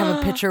like I have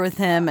a picture with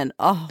him, and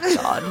oh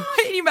god,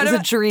 You met it was him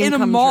a dream in a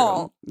come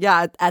mall. true.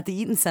 Yeah, at the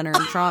Eaton Center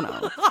in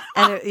Toronto,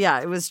 and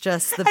it was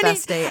just the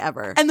best day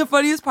ever. And the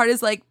funniest part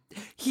is like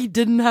he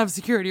didn't have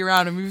security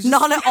around him. He was just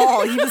Not at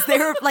all. He was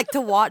there like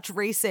to watch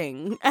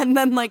racing, and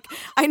then like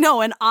I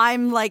know, and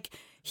I'm like.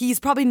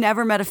 He's probably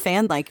never met a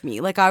fan like me.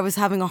 Like I was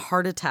having a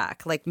heart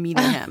attack, like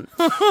meeting him.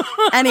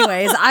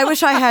 Anyways, I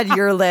wish I had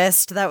your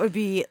list. That would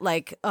be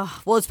like,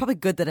 well, it's probably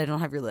good that I don't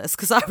have your list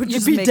because I would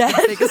just be make dead.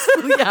 the biggest.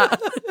 Yeah.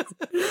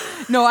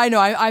 No, I know.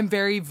 I'm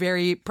very,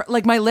 very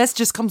like my list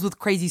just comes with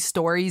crazy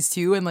stories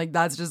too, and like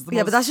that's just the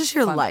Yeah, most but that's just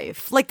your fun.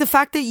 life. Like the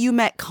fact that you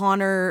met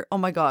Connor. Oh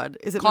my God,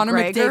 is it Connor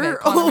McGregor? McDavid.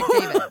 Connor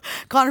McDavid.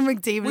 Connor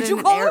McDavid. Would in you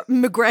an call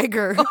him?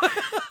 McGregor?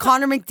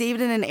 Connor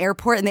McDavid in an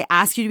airport, and they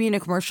ask you to be in a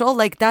commercial.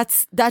 Like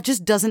that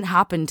just doesn't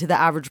happen to the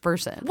average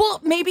person. Well,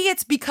 maybe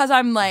it's because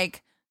I'm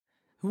like,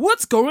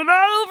 what's going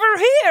on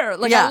over here?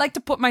 Like Yeah. I like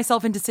to put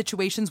myself into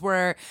situations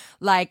where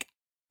like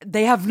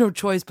they have no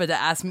choice but to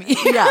ask me.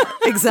 Yeah,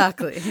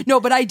 exactly. No,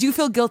 but I do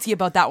feel guilty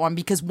about that one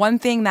because one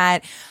thing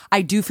that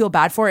I do feel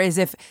bad for is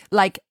if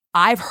like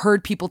I've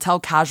heard people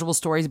tell casual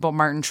stories about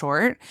Martin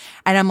Short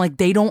and I'm like,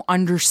 they don't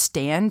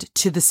understand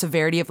to the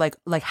severity of like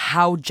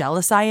how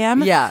jealous I am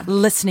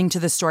listening to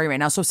this story right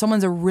now. So if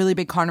someone's a really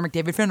big Connor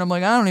McDavid fan, I'm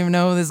like, I don't even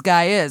know who this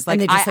guy is. Like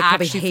they just, I like,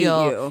 probably actually hate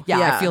feel, you. yeah,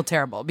 Yeah. I feel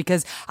terrible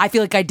because I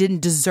feel like I didn't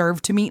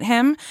deserve to meet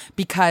him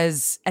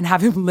and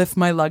have him lift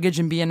my luggage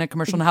and be in a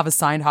commercial and have a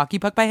signed hockey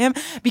puck by him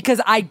because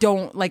I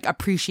don't like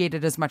appreciate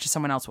it as much as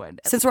someone else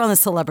would. Since we're on the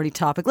celebrity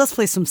topic, let's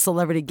play some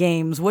celebrity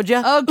games, would you?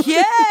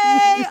 Okay.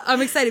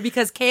 I'm excited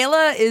because Kayla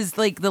is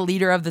like the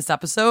leader of this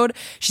episode.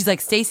 She's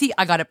like, Stacey,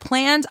 I got it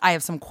planned. I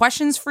have some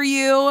questions for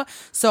you.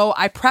 So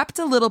I prepped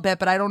a little bit,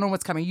 but I don't know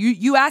what's coming.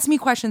 You ask me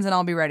questions and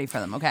I'll be ready for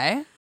them,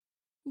 okay?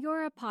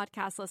 You're a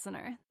podcast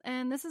listener,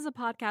 and this is a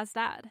podcast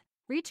ad.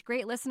 Reach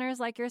great listeners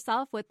like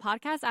yourself with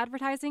podcast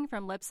advertising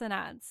from Lips and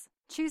Ads.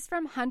 Choose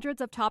from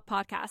hundreds of top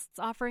podcasts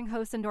offering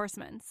host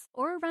endorsements,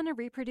 or run a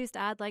reproduced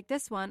ad like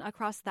this one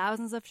across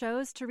thousands of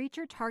shows to reach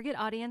your target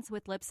audience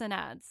with Lips and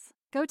Ads.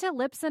 Go to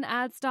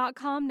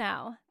lipsandads.com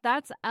now.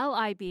 That's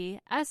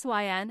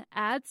LIBSYN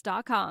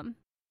ads.com.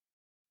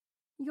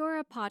 You're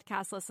a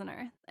podcast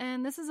listener,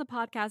 and this is a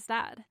podcast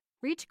ad.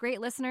 Reach great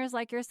listeners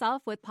like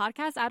yourself with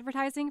podcast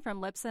advertising from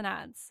Lips and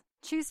Ads.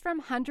 Choose from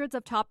hundreds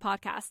of top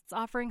podcasts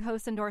offering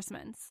host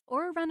endorsements,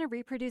 or run a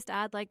reproduced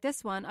ad like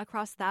this one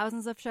across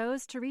thousands of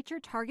shows to reach your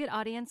target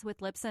audience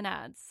with Lips and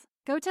Ads.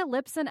 Go to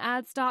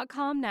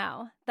lipsandads.com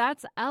now.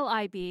 That's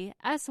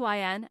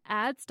LIBSYN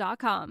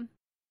ads.com.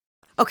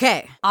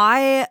 Okay,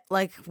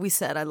 like we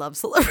said, I love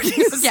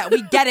celebrities. Yeah,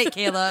 we get it,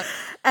 Kayla.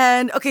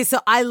 And okay, so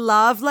I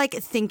love like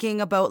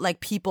thinking about like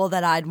people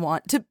that I'd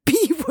want to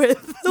be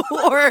with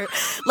or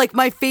like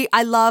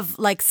I love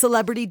like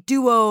celebrity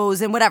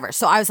duos and whatever.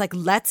 So I was like,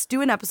 let's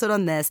do an episode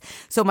on this.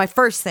 So my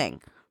first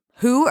thing,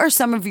 who are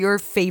some of your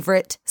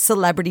favorite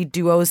celebrity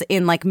duos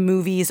in like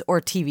movies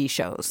or TV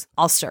shows?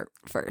 I'll start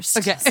first.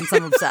 Okay. Since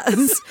I'm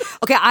obsessed.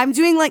 Okay, I'm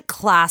doing like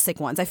classic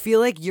ones. I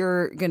feel like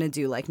you're going to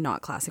do like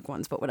not classic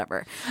ones, but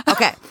whatever.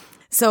 Okay.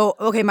 So,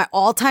 my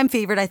all-time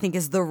favorite I think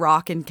is The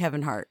Rock and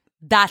Kevin Hart.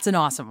 That's an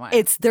awesome one.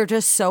 They're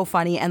just so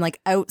funny, and like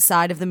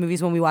outside of the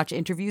movies when we watch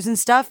interviews and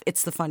stuff,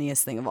 it's the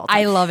funniest thing of all time.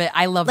 I love it.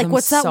 I love like them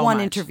what's that so one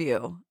much.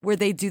 interview where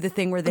they do the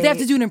thing where They have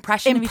to do an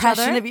impression of each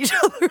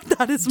other?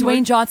 That is my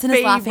Dwayne Johnson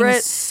is laughing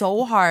favorite.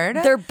 so hard.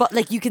 They're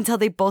like you can tell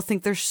they both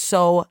think they're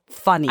so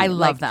funny. I love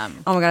Like,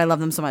 them. Oh my god, I love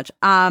them so much.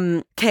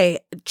 Okay,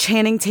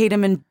 Channing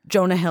Tatum and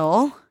Jonah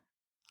Hill.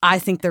 I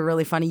think they're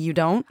really funny. You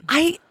don't?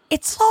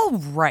 It's all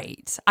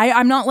right.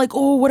 I'm not like,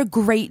 oh, what a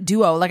great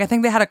duo. Like, I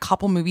think they had a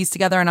couple movies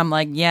together, and I'm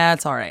like, yeah,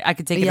 it's all right. I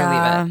could take it or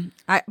leave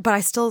it. But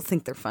I still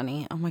think they're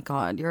funny. Oh my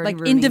God, you're already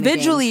Like ruining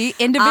the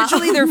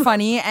individually, they're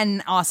funny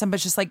and awesome, but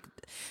just like,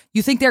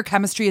 you think their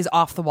chemistry is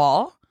off the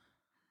wall?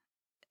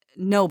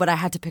 No, but I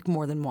had to pick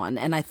more than one,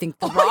 and I think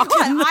The Oh my Rock. God,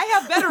 I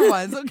have better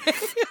ones. Okay.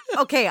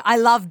 Okay, I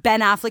love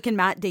Ben Affleck and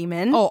Matt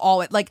Damon. Oh,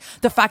 all it like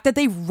the fact that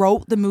they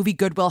wrote the movie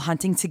Good Will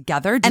Hunting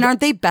together. And aren't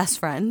they best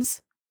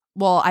friends?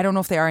 Well, I don't know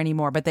if they are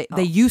anymore, but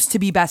they used to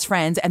be best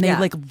friends, and they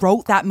like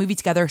wrote that movie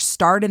together,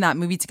 starred in that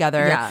movie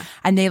together,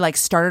 and they like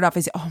started off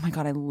as, oh my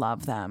God, I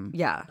love them.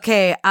 Yeah.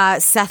 Okay,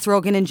 Seth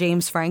Rogen and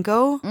James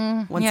Franco.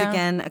 Once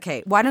again,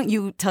 okay, why don't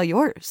you tell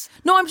yours?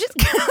 No, I'm just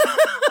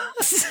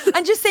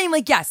I'm just saying,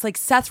 like, yes, like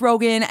Seth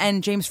Rogen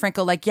and James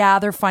Franco, like, yeah,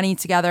 they're funny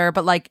together,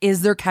 but like,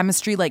 is their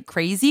chemistry like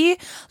crazy?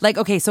 Like,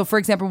 okay, so for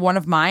example, one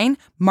of mine,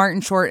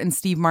 Martin Short and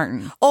Steve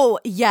Martin. Oh,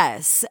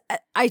 yes.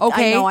 I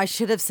know I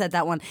should have said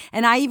that one.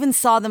 And I even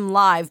saw them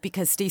live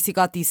because Stacey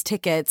got these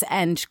tickets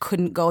and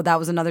couldn't go. That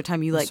was another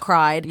time you like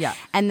cried. Yeah.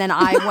 And then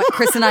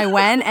Chris and I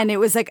went, and it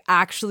was like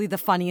actually the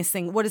funniest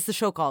thing. What is the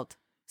show called?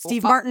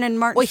 Steve Martin and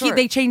Martin Short.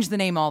 They change the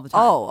name all the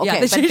time. Oh, okay. Yeah,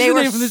 but they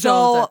were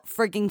so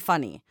freaking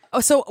funny. Oh,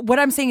 so what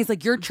I'm saying is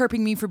like you're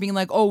chirping me for being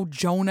like, oh,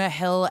 Jonah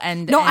Hill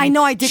and No, I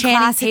know I did Channing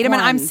classic Tatum,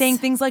 and I'm ones. saying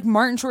things like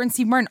Martin Short and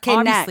Steve Martin. Okay,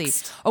 obviously.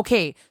 next.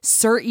 Okay,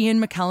 Sir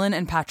Ian McKellen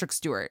and Patrick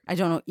Stewart. I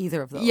don't know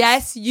either of those.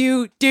 Yes,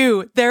 you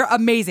do. They're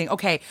amazing.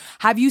 Okay,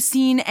 have you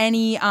seen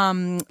any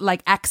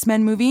like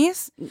X-Men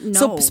movies? No.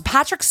 So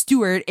Patrick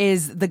Stewart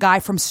is the guy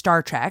from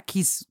Star Trek.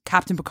 He's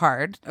Captain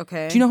Picard.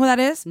 Okay. Do you know who that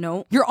is?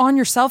 No. You're on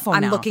your cell phone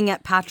I'm now. looking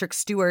at Patrick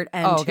Stewart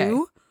and okay.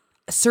 who?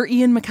 Sir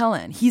Ian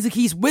McKellen.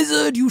 He's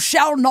wizard, you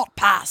shall not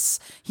pass.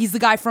 He's the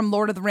guy from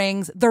Lord of the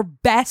Rings. They're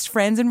best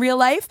friends in real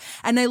life,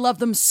 and I love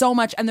them so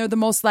much, and they're the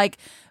most like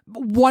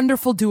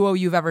wonderful duo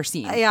you've ever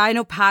seen. Yeah, I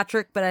know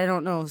Patrick, but I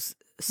don't know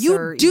You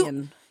Sir do.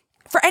 Ian.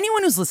 For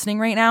anyone who's listening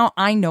right now,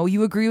 I know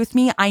you agree with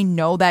me. I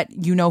know that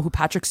you know who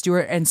Patrick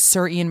Stewart and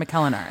Sir Ian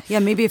McKellen are. Yeah,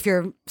 maybe if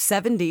you're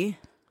 70.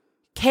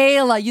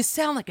 Kayla, you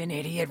sound like an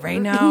idiot right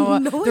now.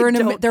 No, I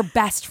don't. They're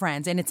best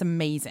friends, and it's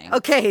amazing.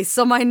 Okay,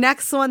 so my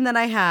next one that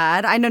I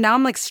had, I know now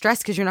I'm like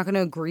stressed because you're not going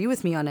to agree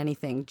with me on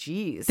anything.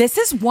 Jeez. This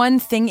is one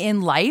thing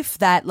in life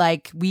that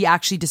like we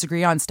actually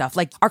disagree on stuff.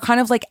 Like our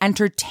kind of like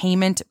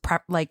entertainment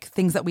prep, like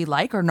things that we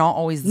like are not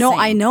always the No, same.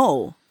 I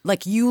know.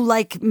 Like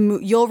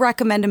you'll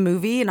recommend a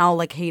movie and I'll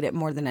like hate it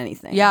more than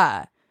anything.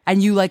 Yeah.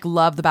 And you like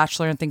love The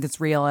Bachelor and think it's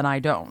real, and I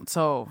don't.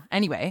 So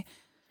anyway.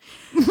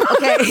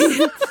 Okay.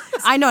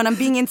 I know, and I'm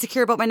being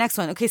insecure about my next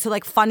one. Okay, so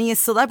like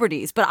funniest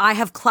celebrities, but I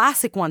have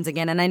classic ones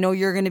again, and I know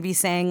you're going to be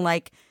saying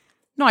like...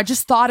 No, I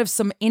just thought of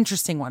some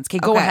interesting ones. Okay,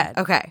 go ahead.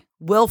 Okay.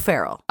 Will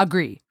Ferrell.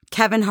 Agree.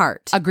 Kevin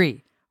Hart.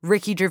 Agree.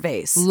 Ricky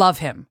Gervais. Love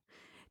him.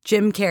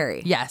 Jim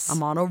Carrey. Yes.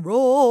 I'm on a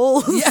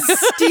roll.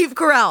 Steve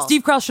Carell.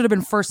 Steve Carell should have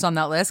been first on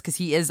that list because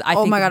he is, I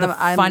think, the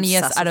I'm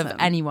funniest obsessed out with of him.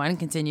 anyone.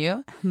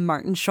 Continue.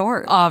 Martin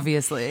Short.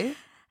 Obviously.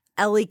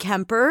 Ellie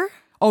Kemper.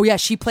 Oh, yeah,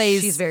 she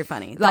plays... She's very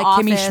funny. Like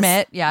The Kimmy Office.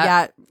 Schmidt.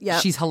 Yeah. Yeah.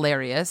 She's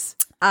hilarious.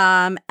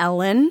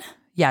 Ellen.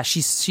 Yeah,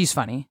 she's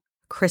funny.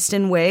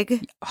 Kristen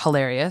Wiig.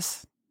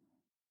 Hilarious.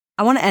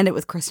 I want to end it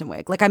with Kristen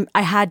Wiig. Like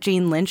I had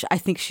Jane Lynch. I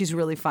think she's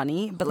really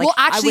funny, but like Well,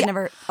 actually, I would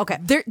never. Okay,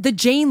 The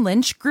Jane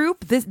Lynch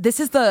group. This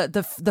is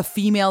the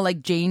female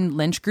like Jane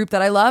Lynch group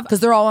that I love because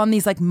they're all on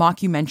these like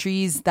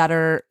mockumentaries that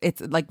are it's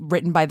like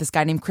written by this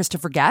guy named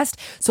Christopher Guest.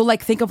 So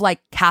like think of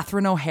like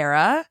Catherine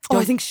O'Hara.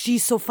 I think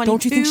she's so funny.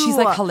 Don't you think too. she's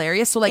like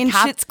hilarious? So like in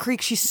Schitt's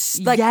Creek, she's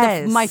like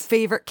Yes. my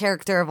favorite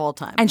character of all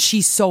time. and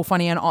she's so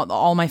funny in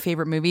all my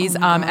favorite movies.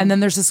 And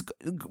then there's this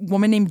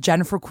woman named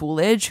Jennifer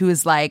Coolidge who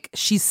is like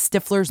she's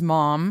Stifler's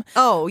mom.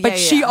 Oh, yeah, but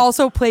she yeah.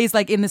 also plays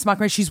like in this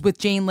mockumentary. She's with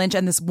Jane Lynch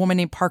and this woman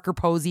named Parker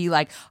Posey.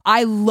 Like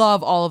I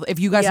love all of. If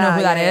you guys know Yeah,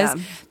 who that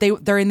yeah, is,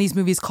 they're in these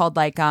movies called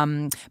like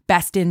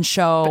Best in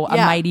Show, A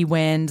Yeah. Mighty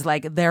Wind.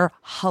 Like they're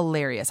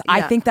hilarious. I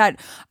Yeah. think that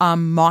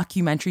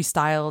mockumentary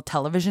style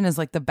television is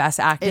like the best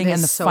acting It and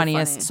is the so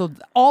funniest. funny. So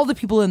all the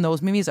people in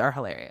those movies are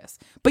hilarious.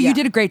 But Yeah. you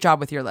did a great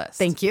job with your list.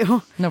 Thank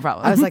you. No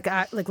problem. I was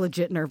like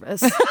legit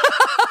nervous.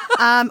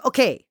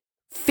 Okay,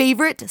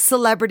 favorite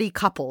celebrity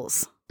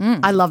couples.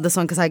 I love this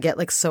one because I get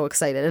like so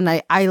excited and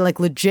I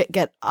like legit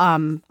get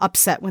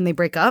upset when they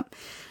break up.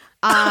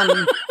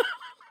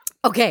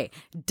 Okay,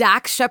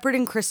 Dax Shepard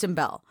and Kristen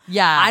Bell.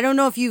 Yeah. I don't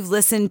know if you've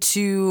listened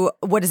to,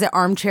 what is it,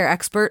 Armchair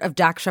Expert of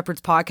Dax Shepard's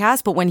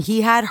podcast, but when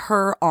he had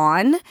her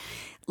on,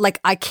 like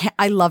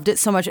I loved it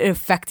so much. It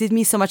affected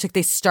me so much. Like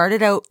they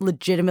started out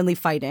legitimately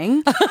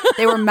fighting.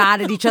 They were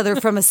mad at each other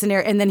from a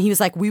scenario. And then he was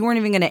like, we weren't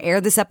even going to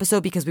air this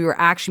episode because we were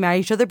actually mad at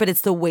each other. But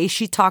it's the way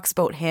she talks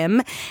about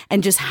him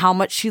and just how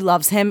much she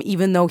loves him,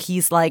 even though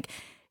he's like,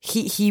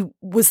 he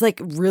was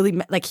like really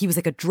like he was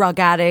like a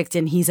drug addict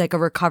and he's like a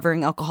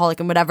recovering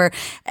alcoholic and whatever,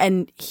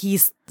 and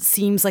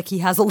seems like he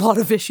has a lot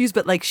of issues,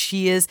 but like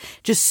she is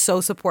just so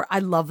support. I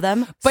love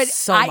them, But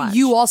so much.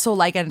 you also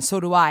like, and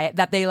so do I,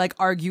 that they like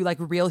argue like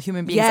real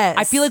human beings. Yes.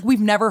 I feel like we've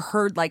never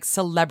heard like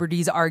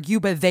celebrities argue,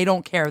 but they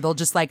don't care. They'll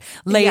just like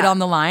lay it Yeah. on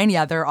the line.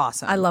 Yeah, they're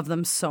awesome. I love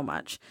them so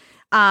much.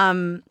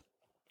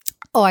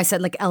 I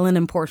said like Ellen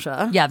and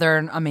Portia. Yeah, they're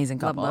an amazing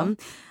Love couple.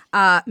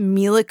 them.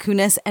 Mila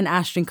Kunis and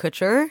Ashton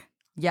Kutcher.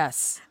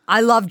 Yes.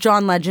 I love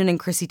John Legend and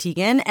Chrissy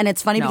Teigen, and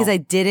it's funny because I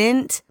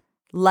didn't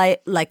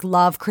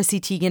love Chrissy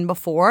Teigen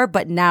before,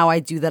 but now I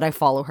do that. I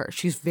follow her.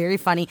 She's very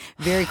funny,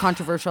 very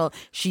controversial.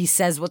 She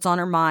says what's on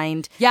her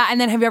mind. Yeah,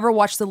 and then have you ever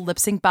watched the lip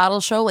sync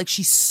battle show? Like,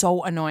 she's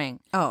so annoying.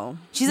 Oh,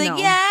 She's no.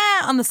 like,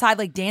 yeah, on the side,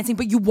 like dancing,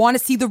 but you want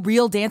to see the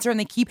real dancer, and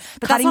they keep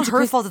But that's cutting not to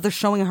her fault that they're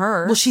showing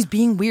her. Well, she's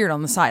being weird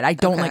on the side. I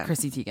don't Okay. like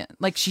Chrissy Teigen.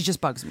 Like, she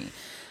just bugs me.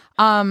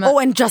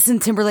 And Justin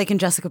Timberlake and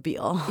Jessica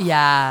Biel.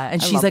 Yeah,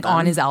 and she's love like on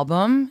them. his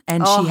album,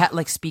 and she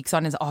like speaks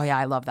on his. Oh yeah,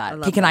 I love that.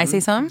 Okay, can I say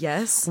some?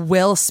 Yes.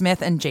 Will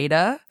Smith and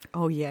Jada.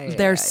 Oh yeah.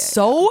 They're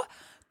so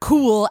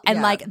cool, and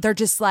Yeah. like they're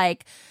just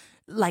like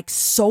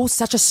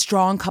such a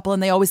strong couple,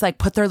 and they always like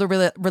put their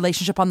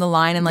relationship on the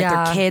line, and like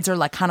Yeah. their kids are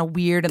like kind of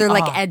weird, and They're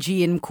like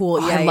edgy and cool.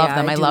 Oh, Yeah, I love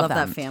them. I do love that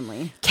them.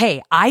 family.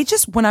 Okay,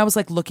 when I was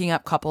like looking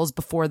up couples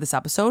before this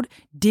episode,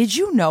 did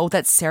you know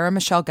that Sarah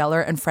Michelle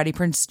Gellar and Freddie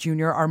Prinze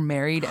Jr. are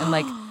married and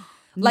like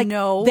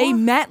No. they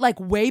met like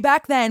way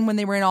back then when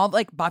they were in all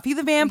like Buffy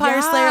the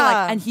Vampire Slayer, Yeah.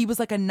 like, and he was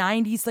like a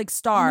 90s like Oh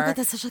star. my God,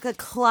 that's such like a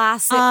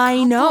classic.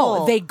 I know.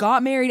 couple. They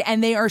got married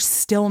and they are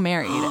still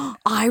married.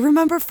 I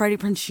remember Freddie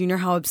Prinze Jr.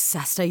 How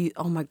obsessed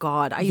oh my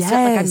God. I used to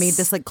I made Yes.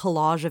 this like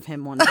collage of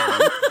him one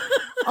time.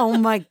 Oh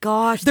my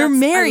gosh. They're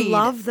married. I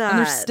love that. And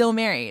they're still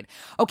married.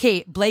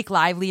 Okay, Blake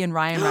Lively and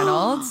Ryan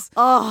Reynolds.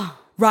 Oh.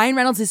 Ryan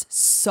Reynolds is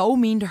so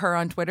mean to her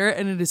on Twitter,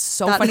 and it is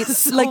so That funny. is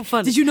so like,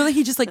 funny. did you know that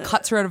he just like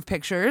cuts her out of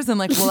pictures and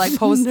like will like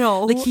post?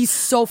 No. Like, he's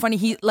so funny.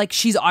 He like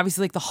she's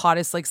obviously like the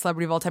hottest like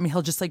celebrity of all time. And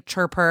he'll just like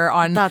chirp her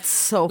on. That's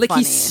so like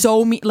funny. he's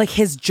so mean. Like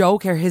his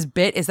joke or his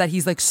bit is that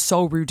he's like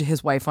so rude to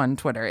his wife on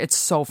Twitter. It's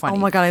so funny. Oh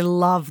my God, I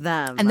love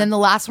them. And then the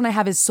last one I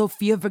have is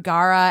Sofia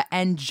Vergara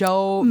and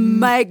Joe.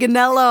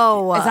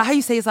 Manganiello. Is that how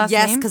you say his last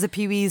Yes, name? because of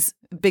Pee-wee's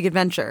Big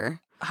Adventure.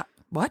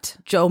 What?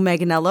 Joe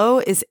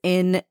Manganiello is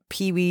in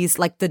Pee-wee's,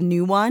 like the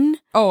new one.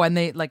 Oh, and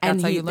they like that's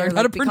And how he- you learn they're,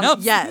 how to like, become-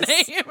 pronounce yes.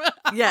 his name.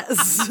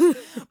 Yes.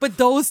 But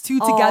those two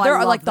Oh, together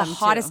I are like love the them too.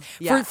 hottest.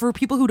 Yeah. For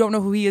people who don't know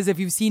who he is, if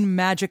you've seen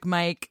Magic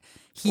Mike,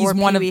 he's or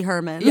one Pee-wee of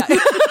Herman. Yeah.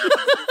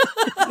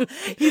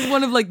 He's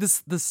one of like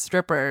the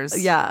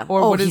strippers. Yeah.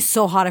 Or what he's is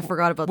so hot. I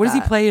forgot about what that.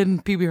 does he play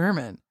in Pee Wee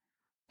Herman?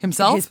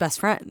 Himself? His best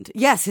friend.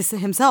 Yes,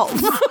 himself.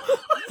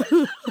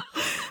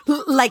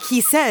 Like he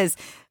says,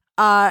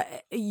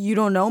 you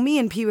don't know me?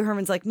 And Pee Wee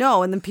Herman's like,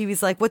 no. And then Pee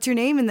Wee's like, what's your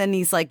name? And then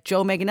he's like,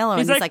 Joe Manganiello.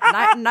 And he's like,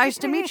 nice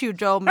to meet you,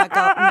 Joe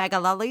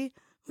Magalali.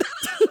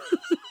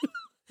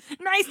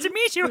 Nice to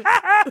meet you.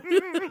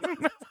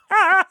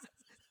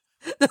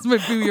 That's my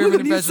Pee Wee Herman You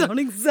impression. sound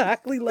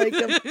exactly like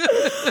him.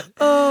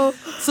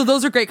 So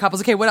those are great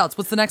couples. Okay, what else?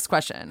 What's the next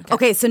question?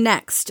 Okay, so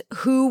next,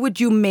 who would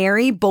you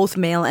marry, both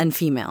male and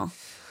female?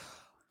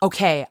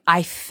 Okay,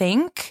 I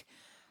think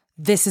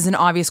this is an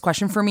obvious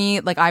question for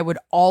me. Like, I would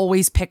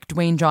always pick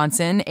Dwayne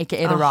Johnson,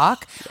 aka The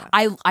Rock.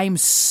 Yeah. I'm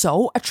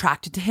so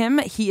attracted to him.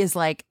 He is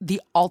like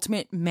the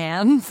ultimate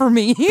man for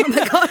me. Oh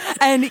my God.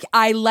 And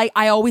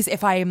I always,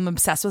 if I am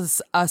obsessed with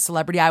a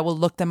celebrity, I will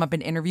look them up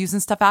in interviews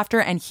and stuff after.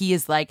 And he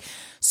is like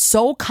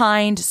so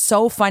kind,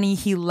 so funny.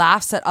 He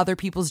laughs at other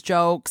people's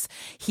jokes.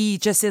 He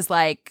just is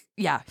like,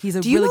 yeah, he's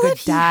a Do you really know good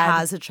that dad. he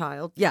has a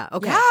child? Yeah,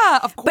 okay. Yeah,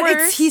 of But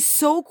course. he's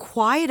so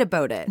quiet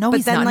about it. No, but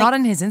he's then, not. like, Not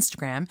on his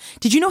Instagram.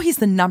 Did you know he's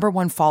the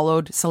 #1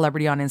 followed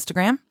celebrity on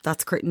Instagram?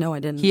 That's great. No, I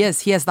didn't. He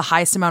is. He has the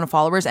highest amount of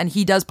followers, and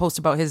he does post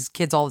about his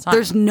kids all the time.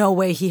 There's no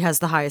way he has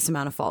the highest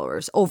amount of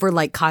followers over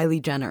like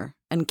Kylie Jenner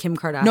and Kim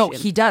Kardashian. no,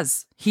 he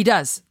does. He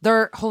does.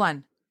 Hold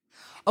on.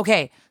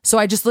 Okay, so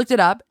I just looked it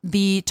up.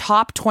 The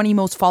top 20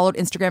 most followed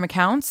Instagram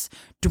accounts.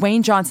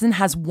 Dwayne Johnson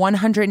has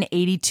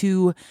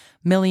 182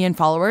 million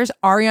followers.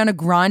 Ariana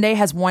Grande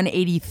has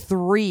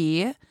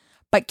 183,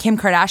 but Kim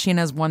Kardashian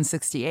has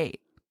 168.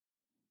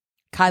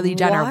 Kylie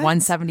Jenner, What?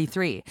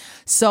 173.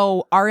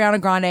 So Ariana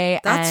Grande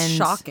That's and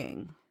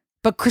shocking.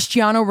 But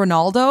Cristiano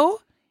Ronaldo,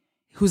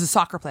 who's a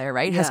soccer player,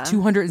 right, Yeah. has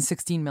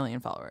 216 million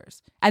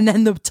followers. And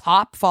then the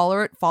top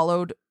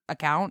followed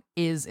account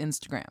is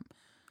Instagram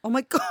Oh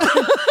my God.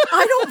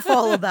 I don't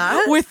follow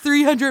that. with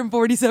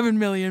 347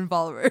 million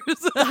followers.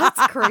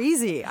 That's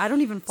crazy. I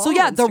don't even follow So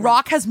yeah, The Instagram.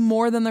 Rock has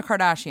more than the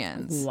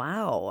Kardashians.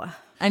 Wow.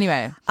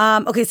 Anyway,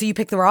 Okay, so you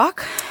pick The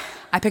Rock?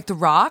 I picked The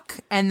Rock,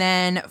 and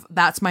then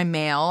that's my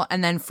male.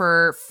 And then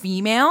for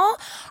female,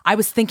 I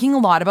was thinking a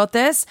lot about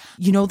this.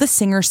 You know the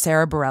singer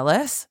Sarah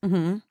Bareilles?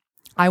 Mm-hmm.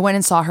 I went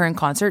and saw her in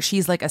concert.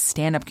 She's like a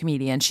stand-up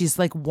comedian. She's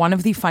like one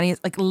of the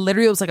funniest, like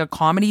literally it was like a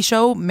comedy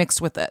show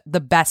mixed with the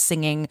best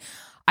singing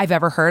I've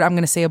ever heard. I'm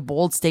going to say a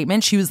bold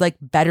statement. She was like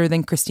better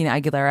than Christina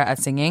Aguilera at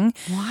singing.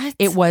 What?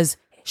 It was,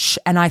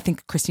 and I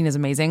think Christina's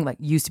amazing, like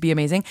used to be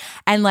amazing.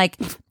 And like,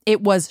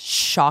 it was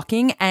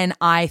shocking. And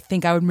I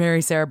think I would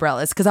marry Sarah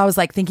Bareilles because I was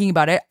like thinking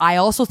about it. I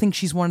also think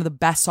she's one of the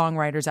best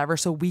songwriters ever.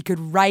 So we could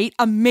write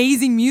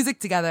amazing music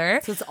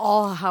together. So it's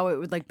all how it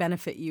would like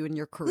benefit you in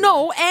your career.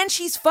 No, and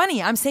she's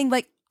funny. I'm saying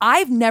like,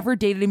 I've never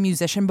dated a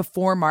musician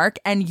before, Mark,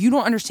 and you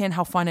don't understand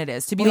how fun it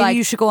is to be Maybe like,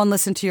 you should go and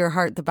listen to Your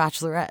Heart, The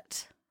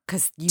Bachelorette.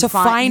 because you To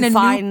find a new-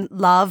 find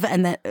love,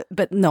 and then,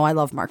 but no, I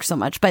love Mark so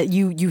much. But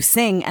you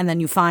sing, and then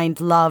you find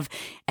love,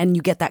 and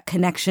you get that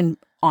connection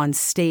on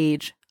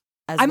stage.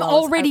 I'm well as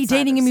already outside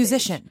dating of a stage.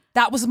 musician.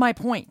 That was my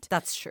point.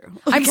 That's true.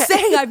 I'm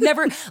saying I've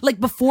never, like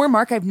before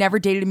Mark, I've never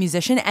dated a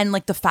musician. And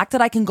like the fact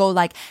that I can go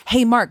like,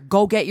 hey, Mark,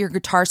 go get your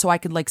guitar so I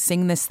could like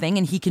sing this thing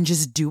and he can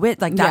just do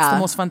it. Like that's Yeah. the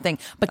most fun thing.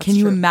 But can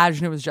you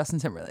imagine it was Justin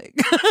Timberlake?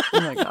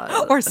 Oh my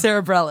God. Or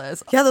Sarah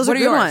Bareilles? Yeah, those What are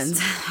good yours?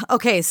 ones.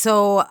 Okay,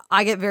 so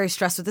I get very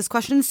stressed with this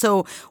question.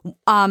 So,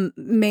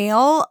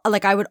 male,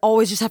 like I would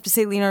always just have to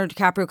say Leonardo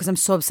DiCaprio because I'm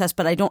so obsessed,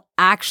 but I don't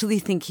actually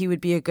think he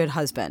would be a good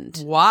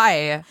husband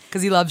Why?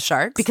 Because he loves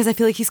sharks? because I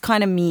feel like he's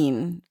kind of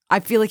mean. I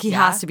feel like he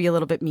Yeah? has to be a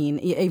little bit mean,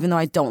 even though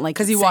I don't like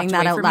 'Cause he saying walked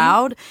that away out from you?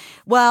 loud.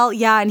 Well,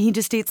 yeah, and he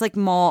just dates like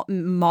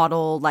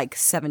model like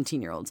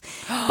 17-year-olds.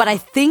 But I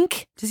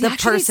think Does he the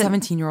actually person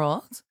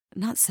 17-year-olds?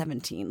 not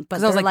 17, but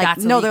 'Cause I was they're like, like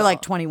that's no, they're illegal.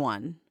 like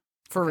 21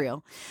 for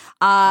real.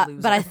 But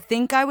Loser. I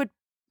think I would.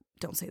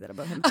 Don't say that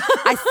about him.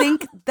 I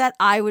think that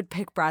I would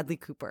pick Bradley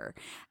Cooper,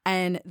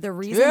 and the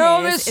reason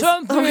is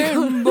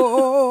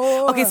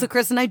more. okay. So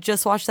Chris and I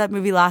just watched that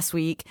movie last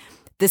week.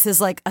 This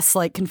is like a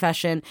slight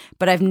confession,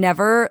 but I've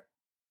never.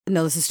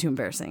 No, this is too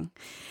embarrassing.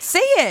 Say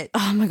it.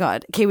 Oh my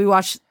God. Okay, we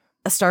watched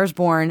A Star is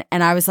Born,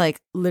 and I was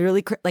like,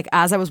 literally, like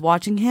as I was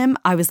watching him,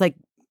 I was like,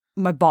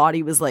 my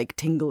body was like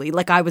tingly.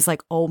 Like I was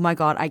like, oh my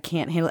God, I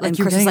can't handle it. Like And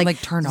you're Chris was getting, like,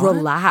 like, turned on?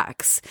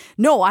 relax.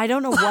 No, I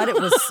don't know what it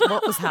was,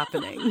 what was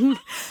happening.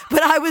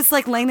 But I was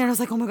like laying there and I was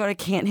like, oh my God, I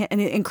can't.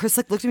 And Chris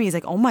like looked at me. He's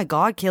like, oh my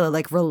God, Kayla,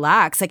 like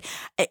relax. Like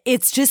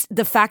it's just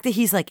the fact that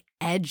he's like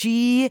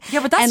edgy.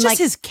 Yeah, but that's and, just like,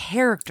 his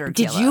character.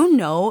 Did Kayla. you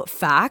know,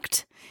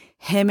 fact,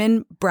 him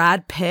and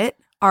Brad Pitt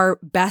are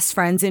best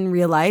friends in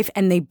real life,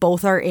 and they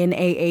both are in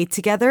AA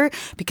together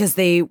because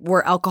they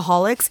were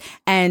alcoholics,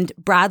 and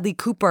Bradley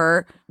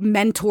Cooper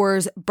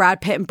mentors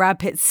Brad Pitt, and Brad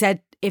Pitt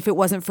said if it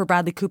wasn't for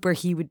Bradley Cooper,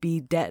 he would be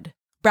dead.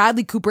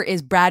 Bradley Cooper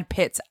is Brad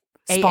Pitt's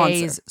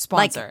AA's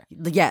sponsor?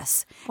 Like,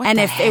 yes. What and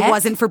the if heck? it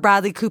wasn't for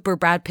Bradley Cooper,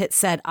 Brad Pitt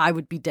said I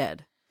would be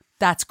dead.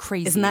 That's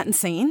crazy. Isn't that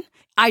insane?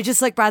 I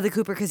just like Bradley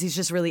Cooper because he's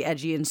just really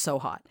edgy and so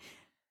hot.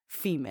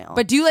 Female.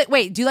 But do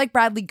you like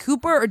Bradley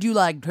Cooper or do you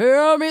like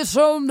tell me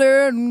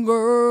something,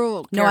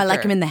 girl? no, I like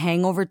character? him in The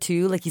Hangover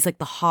too. Like he's like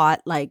the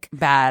hot, like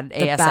bad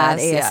the ASS. bad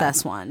yeah.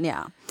 ASS one.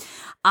 Yeah.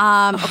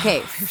 Okay.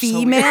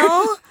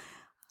 Female.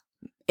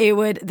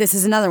 This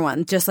is another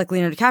one, just like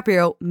Leonardo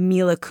DiCaprio,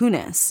 Mila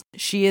Kunis.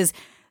 She is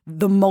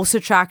the most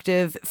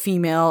attractive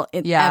female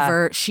Yeah.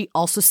 ever. She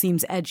also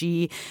seems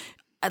edgy,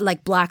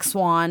 like Black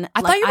Swan.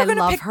 I thought you were going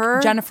to love pick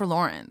her. Jennifer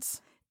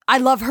Lawrence. I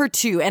love her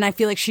too, and I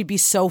feel like she'd be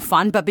so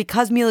fun. But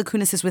because Mila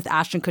Kunis is with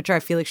Ashton Kutcher, I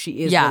feel like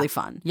she is Yeah. really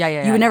fun. Yeah, yeah,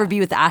 You yeah, would never yeah. be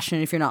with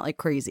Ashton if you're not like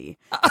crazy.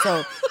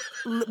 So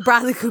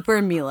Bradley Cooper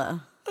and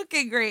Mila.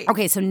 Okay, great.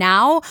 Okay, so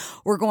now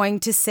we're going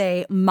to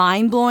say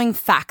mind-blowing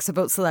facts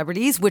about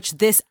celebrities, which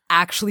this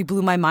actually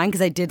blew my mind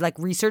because I did like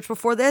research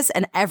before this,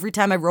 and every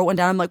time I wrote one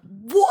down, I'm like,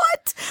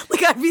 what?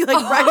 Like I'd be like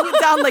writing it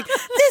down like,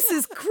 this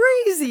is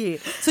crazy.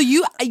 So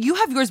you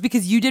have yours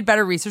because you did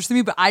better research than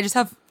me, but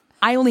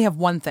I only have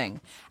one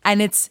thing,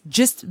 and it's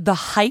just the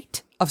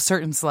height of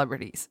certain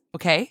celebrities.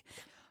 Okay,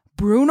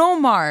 Bruno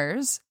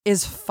Mars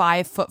is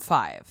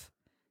 5'5".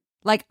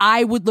 Like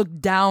I would look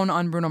down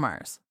on Bruno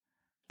Mars.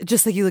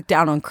 Just like you look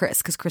down on Chris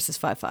because Chris is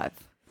 5'5".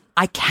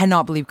 I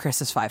cannot believe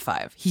Chris is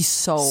 5'5". He's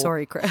so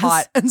Sorry, Chris.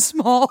 hot and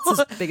small. It's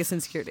his biggest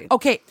insecurity.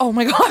 Okay. Oh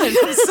my God.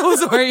 I'm so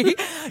sorry.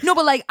 No,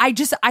 but like I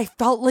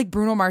felt like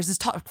Bruno Mars is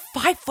tall.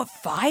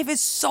 5'5" is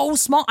so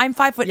small. I'm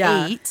 5'8".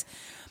 Yeah.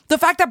 The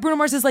fact that Bruno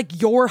Mars is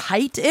like your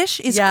height-ish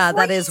is Yeah,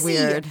 that crazy. is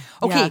weird.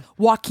 Okay, Yeah.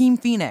 Joaquin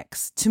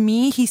Phoenix. To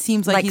me, he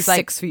seems like he's like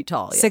 6 feet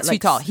tall. Yeah, 6 like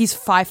feet tall. He's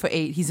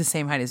 5'8". He's the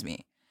same height as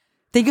me.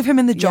 Think of him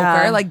in The Joker,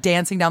 Yeah. like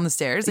dancing down the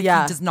stairs. Like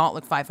Yeah. he does not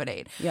look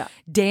 5'8". Yeah.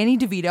 Danny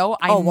DeVito,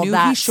 I Oh, well, knew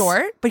that's- he's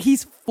short, but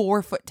he's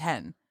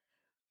 4'10".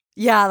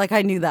 Yeah, like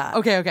I knew that.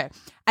 Okay.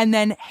 And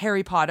then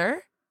Harry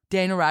Potter,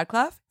 Daniel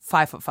Radcliffe,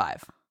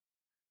 5'5".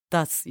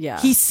 That's, yeah.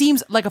 He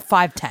seems like a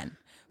 5'10".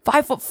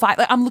 5'5".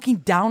 Like I'm looking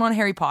down on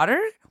Harry Potter.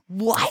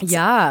 What?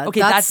 Yeah,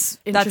 Okay, that's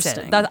that's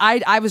interesting. it.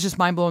 I was just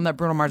mind blown that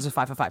Bruno Mars is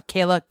 5'5".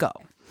 Kayla, go.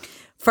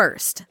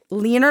 First,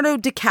 Leonardo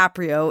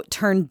DiCaprio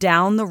turned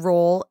down the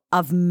role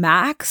of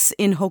Max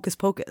in Hocus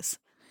Pocus.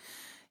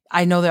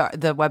 I know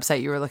the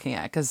website you were looking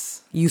at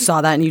because You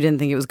saw that and you didn't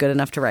think it was good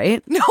enough to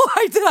write? no,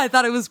 I did. I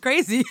thought it was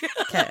crazy.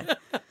 Okay.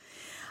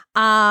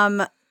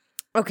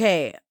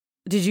 Okay.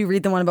 Did you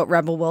read the one about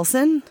Rebel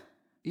Wilson?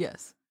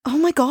 Yes. Oh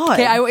my God.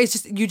 Okay, it's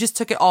just you just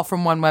took it all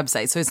from one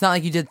website, so it's not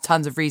like you did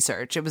tons of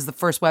research. It was the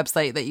first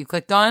website that you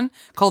clicked on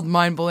called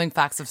Mind Blowing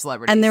Facts of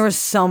Celebrities. And there were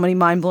so many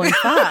mind-blowing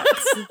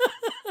facts.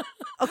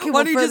 Okay, why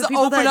well, don't you for just the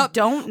people open that up?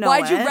 don't know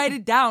Why'd you it- write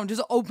it down?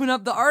 Just open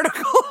up the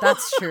article.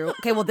 That's true.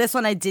 Okay, well, this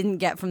one I didn't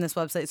get from this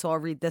website, so I'll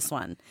read this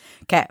one.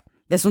 Okay,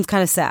 this one's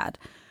kind of sad.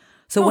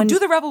 So when do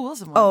the Rebel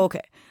Wilson one. Oh,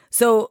 okay.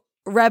 So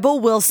Rebel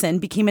Wilson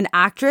became an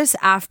actress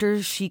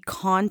after she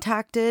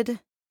contracted.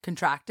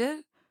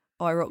 Contracted?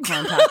 Oh, I wrote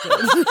contacted.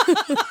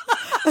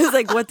 I was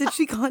like, what did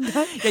she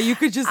contact? Yeah, you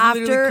could just After-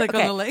 literally click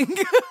okay. on the link.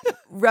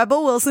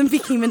 Rebel Wilson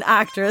became an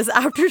actress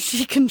after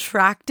she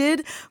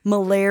contracted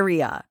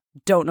malaria.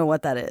 Don't know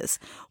what that is.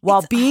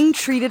 While being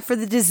treated for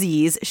the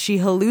disease, she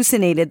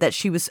hallucinated that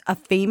she was a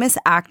famous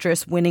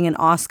actress winning an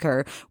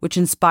Oscar, which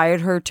inspired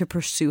her to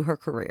pursue her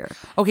career.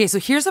 Okay, so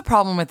here's the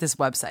problem with this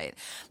website.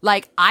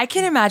 Like, I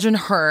can imagine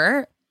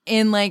her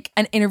in like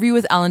an interview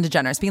with Ellen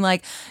DeGeneres being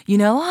like, you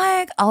know,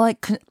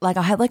 like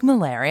I had like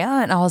malaria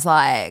and I was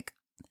like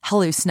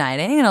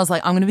hallucinating and I was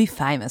like, I'm gonna be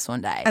famous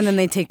one day. And then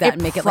they take that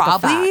and make it like a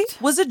probably fact.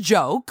 was a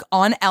joke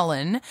on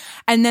Ellen,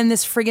 and then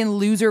this friggin'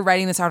 loser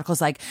writing this article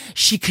is like,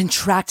 she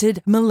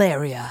contracted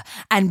malaria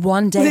and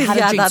one day had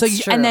Yeah, a dream. that's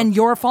So true. and then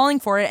you're falling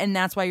for it, and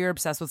that's why you're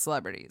obsessed with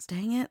celebrities.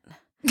 Dang it.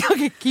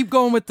 Okay, keep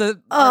going with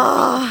the.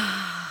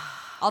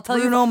 I'll tell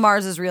Bruno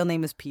Mars's real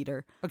name is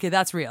Peter. Okay,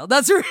 that's real.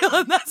 That's real.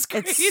 And that's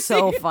crazy. It's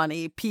so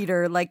funny.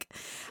 Peter, like...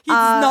 He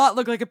does not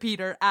look like a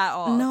Peter at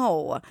all.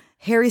 No.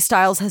 Harry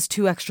Styles has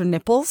 2 extra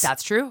nipples.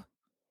 That's true.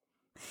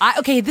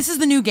 Okay, this is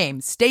the new game.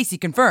 Stacey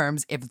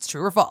confirms if it's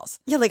true or false.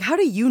 Yeah, like, how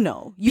do you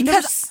know?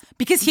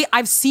 Because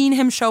I've seen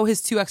him show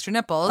his 2 extra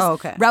nipples. Oh,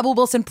 okay. Rebel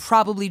Wilson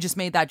probably just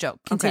made that joke.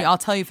 Continue. Okay. I'll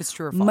tell you if it's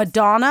true or false.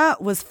 Madonna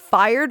was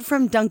fired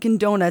from Dunkin'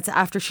 Donuts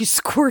after she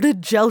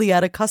squirted jelly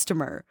at a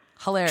customer.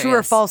 Hilarious. True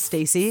or false,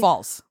 Stacey?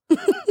 False.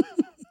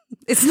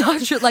 It's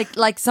not true.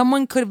 Like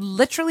someone could have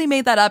literally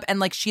made that up, and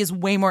like she has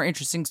way more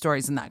interesting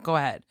stories than that. Go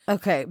ahead.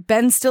 Okay.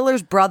 Ben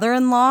Stiller's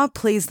brother-in-law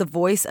plays the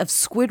voice of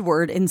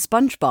Squidward in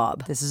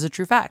SpongeBob. This is a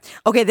true fact.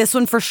 Okay, this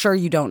one for sure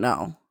you don't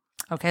know.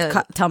 Okay.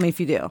 Tell me if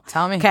you do.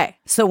 Tell me. Okay,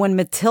 so when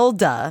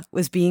Matilda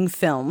was being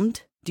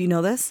filmed, do you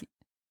know this?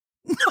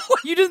 No,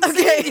 you didn't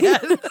say it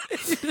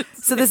yet.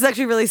 So this is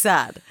actually really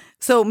sad.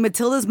 So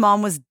Matilda's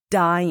mom was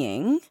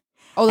dying.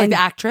 Oh, like And- the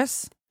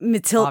actress?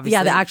 Matilda, Obviously.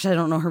 yeah, the actress, I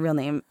don't know her real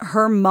name.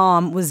 Her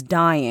mom was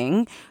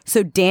dying.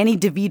 So Danny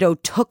DeVito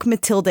took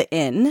Matilda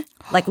in,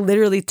 like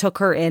literally took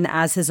her in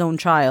as his own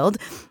child,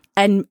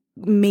 and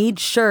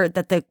made sure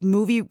that the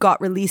movie got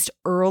released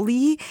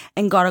early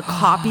and got a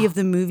copy of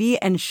the movie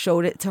and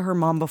showed it to her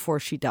mom before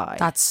she died.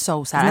 That's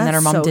so sad. Isn't And then her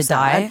that mom so did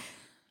sad? die.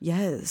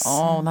 Yes.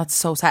 Oh, that's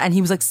so sad. And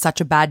he was like such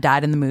a bad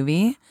dad in the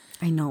movie.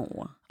 I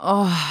know.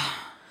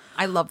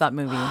 I love that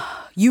movie.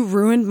 You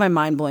ruined my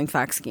mind-blowing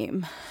fact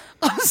scheme.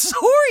 I'm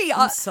sorry.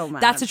 I'm so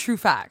mad. That's a true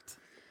fact.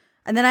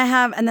 And then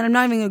I'm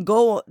not even going to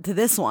go to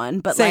this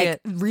one, but Say like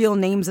it. real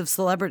names of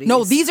celebrities.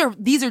 No, these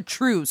are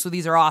true, so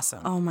these are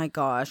awesome. Oh my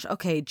gosh.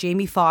 Okay,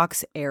 Jamie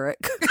Foxx, Eric.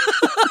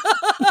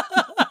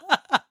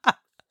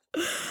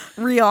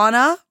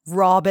 Rihanna,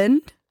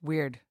 Robin.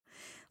 Weird.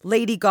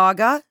 Lady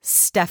Gaga,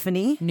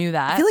 Stephanie. Knew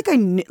that. I feel like I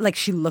knew, like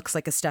she looks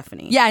like a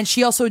Stephanie. Yeah, and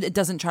she also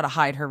doesn't try to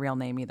hide her real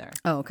name either.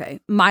 Oh, okay.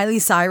 Miley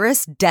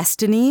Cyrus,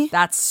 Destiny.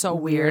 That's so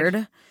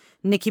weird.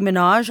 Nicki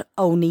Minaj,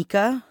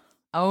 Onika.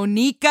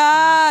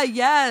 Onika,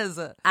 yes.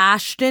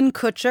 Ashton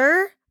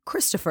Kutcher,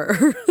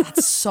 Christopher.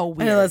 That's so I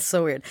weird. know, that's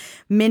so weird.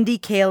 Mindy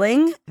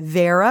Kaling,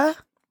 Vera.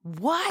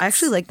 What? I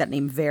actually like that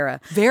name, Vera.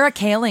 Vera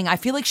Kaling. I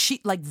feel like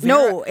she like Vera.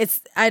 No,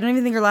 I don't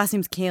even think her last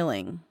name's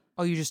Kaling.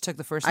 Oh, you just took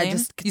the first I name?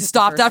 just You took the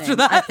stopped first after name,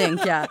 that? I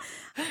think, yeah.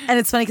 And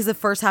it's funny because the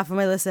first half of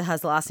my list it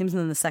has the last names, and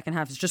then the second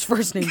half is just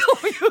first names.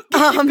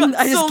 I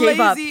just so gave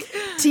lazy.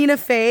 up. Tina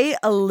Fey,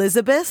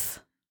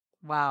 Elizabeth.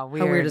 Wow,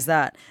 weird. How weird is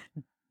that?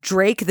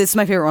 Drake. This is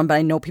my favorite one, but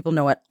I know people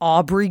know it.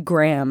 Aubrey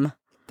Graham,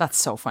 That's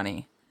so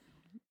funny.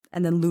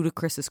 and then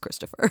Ludacris is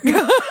Christopher.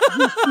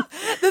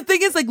 The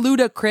thing is, like,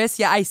 Ludacris,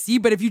 yeah, I see,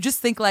 but if you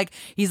just think, like,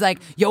 he's like,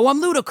 yo, I'm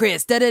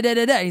Ludacris,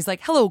 da-da-da-da-da. He's like,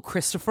 hello,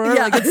 Christopher.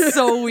 Yeah. Like, it's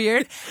so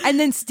weird. And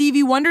then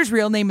Stevie Wonder's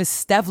real name is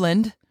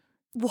Stevland.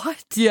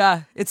 What?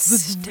 Yeah, it's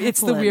the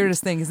Stevland.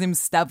 weirdest thing. His name is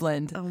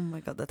Stevland. Oh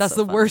my god, That's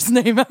so the funny. worst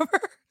name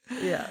ever.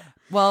 Yeah.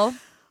 Well,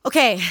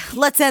 Okay,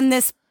 let's end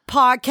this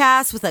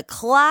podcast with a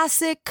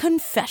classic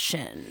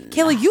confession.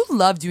 Kayla, you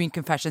love doing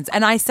confessions.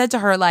 And I said to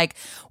her, like,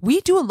 we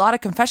do a lot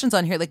of confessions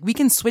on here. Like, we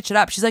can switch it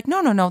up. She's like,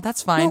 no,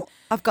 that's fine. No,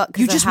 I've got. 'cause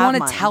You I just have want to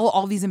mine. tell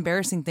all these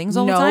embarrassing things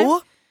all the time?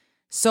 No.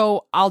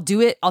 So I'll do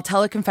it. I'll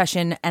tell a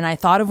confession. And I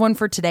thought of one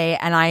for today.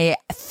 And I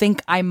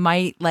think I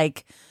might,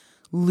 like,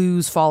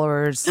 lose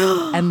followers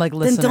and, like, Then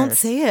listeners. don't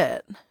say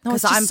it. No,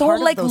 it's Because just so part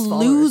of like those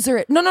followers.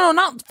 loser. No,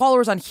 not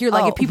followers on here.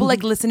 Like Oh. if people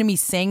like listen to me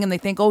sing and they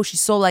think, oh,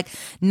 she's so like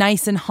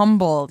nice and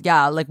humble.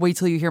 Yeah, like wait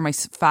till you hear my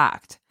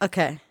fact.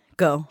 Okay,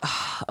 go.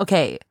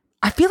 Okay,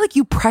 I feel like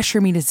you pressure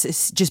me to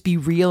just be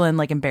real and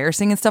like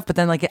embarrassing and stuff, but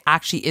then like it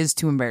actually is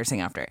too embarrassing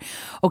after.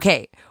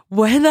 Okay,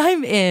 when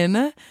I'm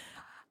in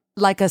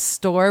like a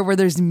store where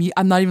there's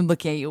I'm not even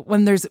looking at you.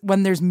 When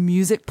there's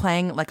music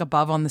playing like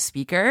above on the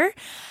speaker.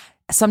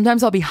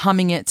 Sometimes I'll be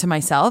humming it to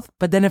myself,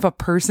 but then if a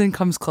person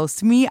comes close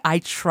to me, I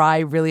try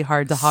really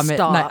hard to hum it. And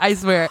Stop. I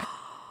swear.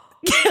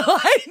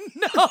 I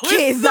know.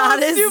 Okay, it's so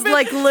that is stupid.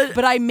 like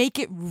But I make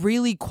it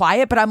really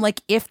quiet. But I'm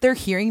like, if they're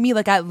hearing me,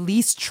 like at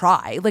least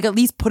try. Like at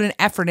least put an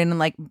effort in and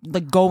like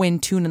go in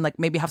tune and like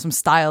maybe have some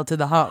style to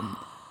the hum.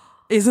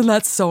 Isn't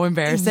that so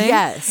embarrassing?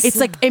 Yes. It's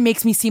like, it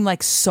makes me seem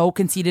like so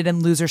conceited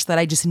and loser so that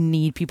I just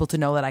need people to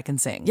know that I can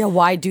sing. Yeah,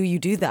 why do you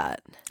do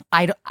that?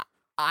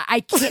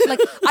 I can't like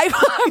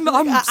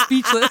I'm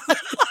speechless.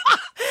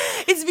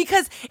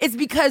 It's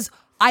because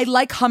I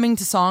like humming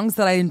to songs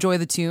that I enjoy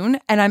the tune,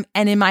 and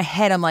in my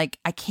head I'm like,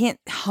 I can't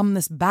hum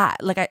this bad.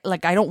 Like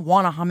I don't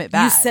want to hum it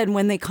bad. You said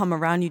when they come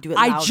around, you do it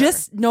louder.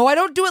 I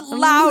don't do it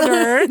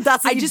louder.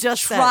 That's what I you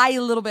just try said.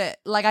 a little bit.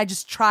 Like I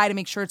just try to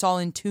make sure it's all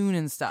in tune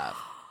and stuff.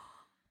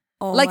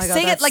 Oh Like my God,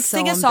 sing it, that's like so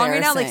sing a song right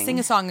now. Like embarrassing. sing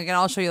a song again.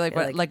 I'll show you like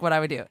You're what I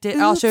would do.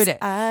 I'll show you it.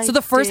 I So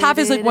the first half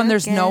did is like when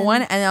there's no again.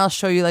 one, and then I'll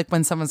show you like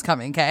when someone's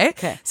coming. Okay.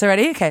 Okay. So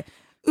ready? Okay.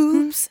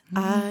 Oops,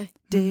 I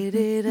did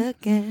it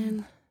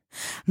again.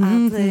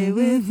 I play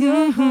with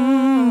your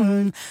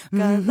heart.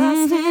 Got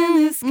lost in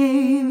this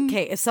game.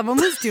 Okay, if someone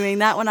was doing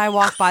that when I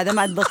walked by them,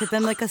 I'd look at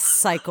them like a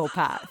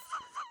psychopath.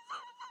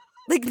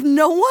 Like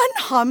no one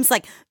hums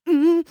like.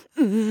 No,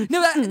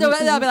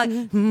 I'll be like,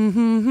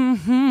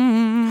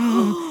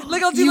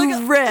 like I'll do You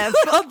like a riff.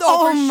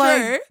 Oh, for my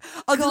sure.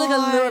 I'll do like a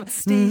little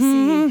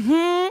Stacey.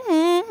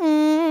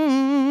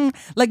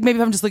 like maybe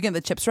if I'm just looking at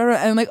the chips right,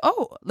 and I'm like,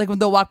 oh, like when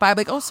they'll walk by, I'm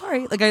like, oh,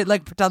 sorry, like I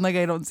like pretend like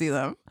I don't see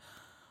them.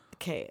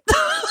 Okay.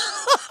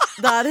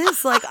 That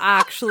is like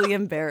actually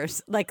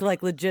embarrassing, like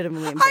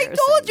legitimately I embarrassing.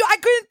 told you I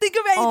couldn't think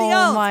of anything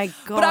else. Oh my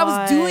God. But I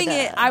was doing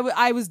it.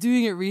 I was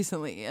doing it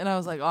recently, and I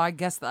was like, oh, I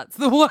guess that's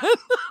the one.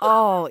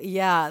 Oh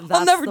yeah, that's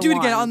I'll never the do it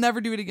again. one. I'll never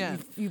do it again.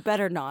 You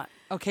better not.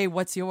 Okay,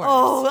 what's yours?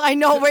 Oh, I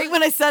know. Right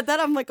when I said that,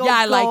 I'm like, oh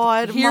yeah,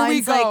 God. like here we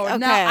Mine's go. like, okay.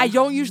 Now I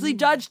don't usually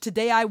judge.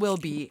 Today I will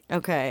be.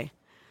 Okay.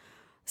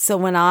 So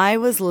when I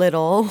was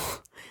little,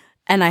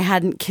 and I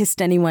hadn't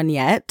kissed anyone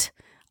yet,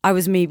 I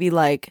was maybe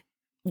like,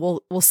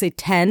 we'll say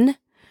 10.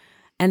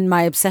 And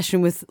my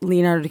obsession with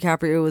Leonardo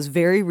DiCaprio was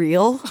very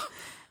real.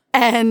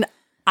 And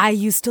I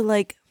used to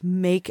like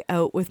make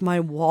out with my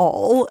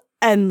wall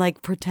and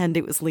like pretend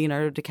it was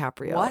Leonardo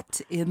DiCaprio.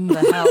 What in the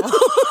hell?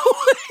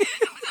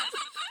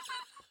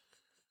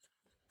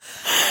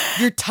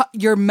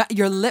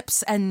 your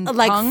lips and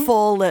Like tongue?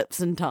 full lips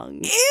and tongue.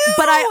 Ew!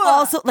 But I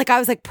also like I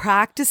was like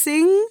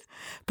practicing,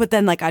 but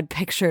then like I'd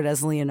picture it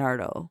as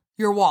Leonardo.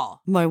 Your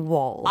wall. My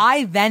wall.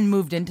 I then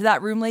moved into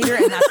that room later,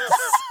 and that's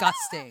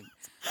disgusting.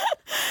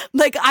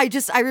 Like I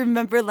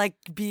remember like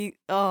being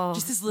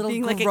Just this little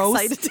being, like, gross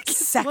excited to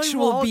kiss my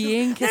sexual wall.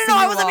 being kissing No,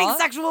 I your wasn't being wall?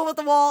 sexual with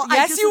the wall. I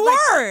Yes, just you was,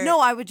 like- were. No,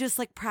 I would just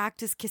like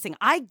practice kissing.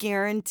 I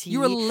guarantee You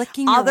were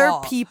licking your other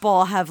wall.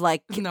 people have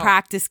like No.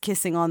 practiced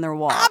kissing on their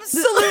wall.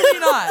 Absolutely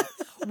not.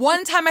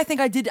 One time I think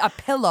I did a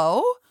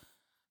pillow.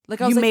 Like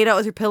I was You like, made out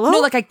with your pillow? No,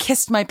 like I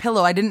kissed my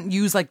pillow. I didn't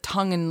use like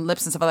tongue and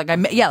lips and stuff. Like I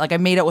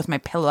made out with my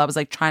pillow. I was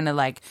like trying to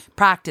like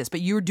practice,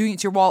 but you were doing it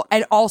to your wall,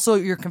 and also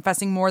you're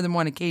confessing more than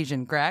one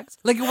occasion, correct?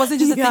 Like it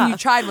wasn't just a thing Yeah. you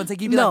tried once. Like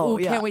you'd be No, like, "Oh,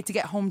 yeah. can't wait to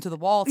get home to the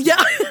wall."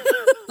 Yeah.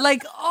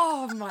 Like,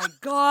 oh my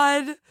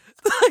God,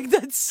 like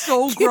that's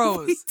so Can't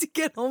gross. wait to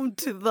get home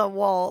to the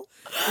wall.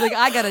 Like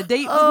I got a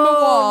date with my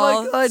Oh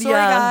wall. my God, Sorry,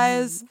 yeah.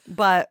 guys.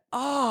 But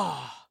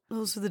Oh,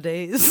 those were the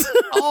days.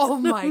 oh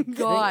my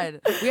God.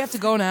 We have to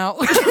go now.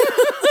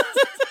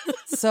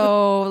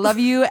 So love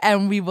you,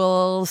 and we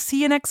will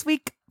see you next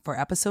week for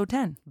episode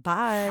 10.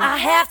 Bye. I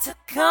have to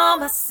call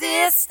my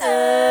sister.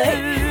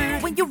 Hey,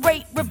 when you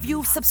rate,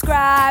 review,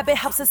 subscribe, it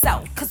helps us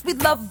out. Cause we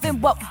loving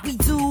what we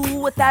do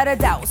without a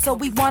doubt. So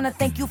we wanna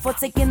thank you for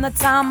taking the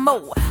time,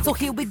 mo. So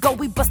here we go,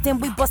 we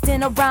bustin'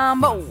 a rhyme,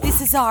 mo.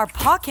 This is our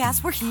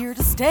podcast, we're here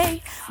to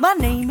stay. My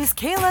name is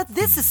Kayla,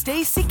 this is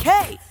Stacey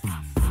K.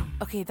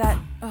 Okay, that...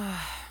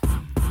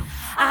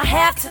 I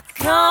have to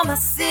call my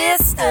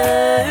sister.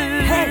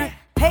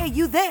 Hey,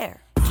 you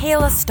there.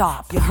 Kayla,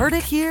 stop. You heard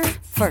it here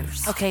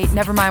first. Okay,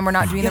 never mind. We're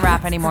not doing the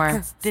rap anymore.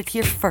 Heard it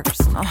here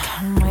first.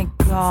 Oh my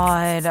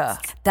God.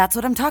 That's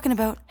what I'm talking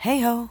about.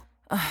 Hey ho.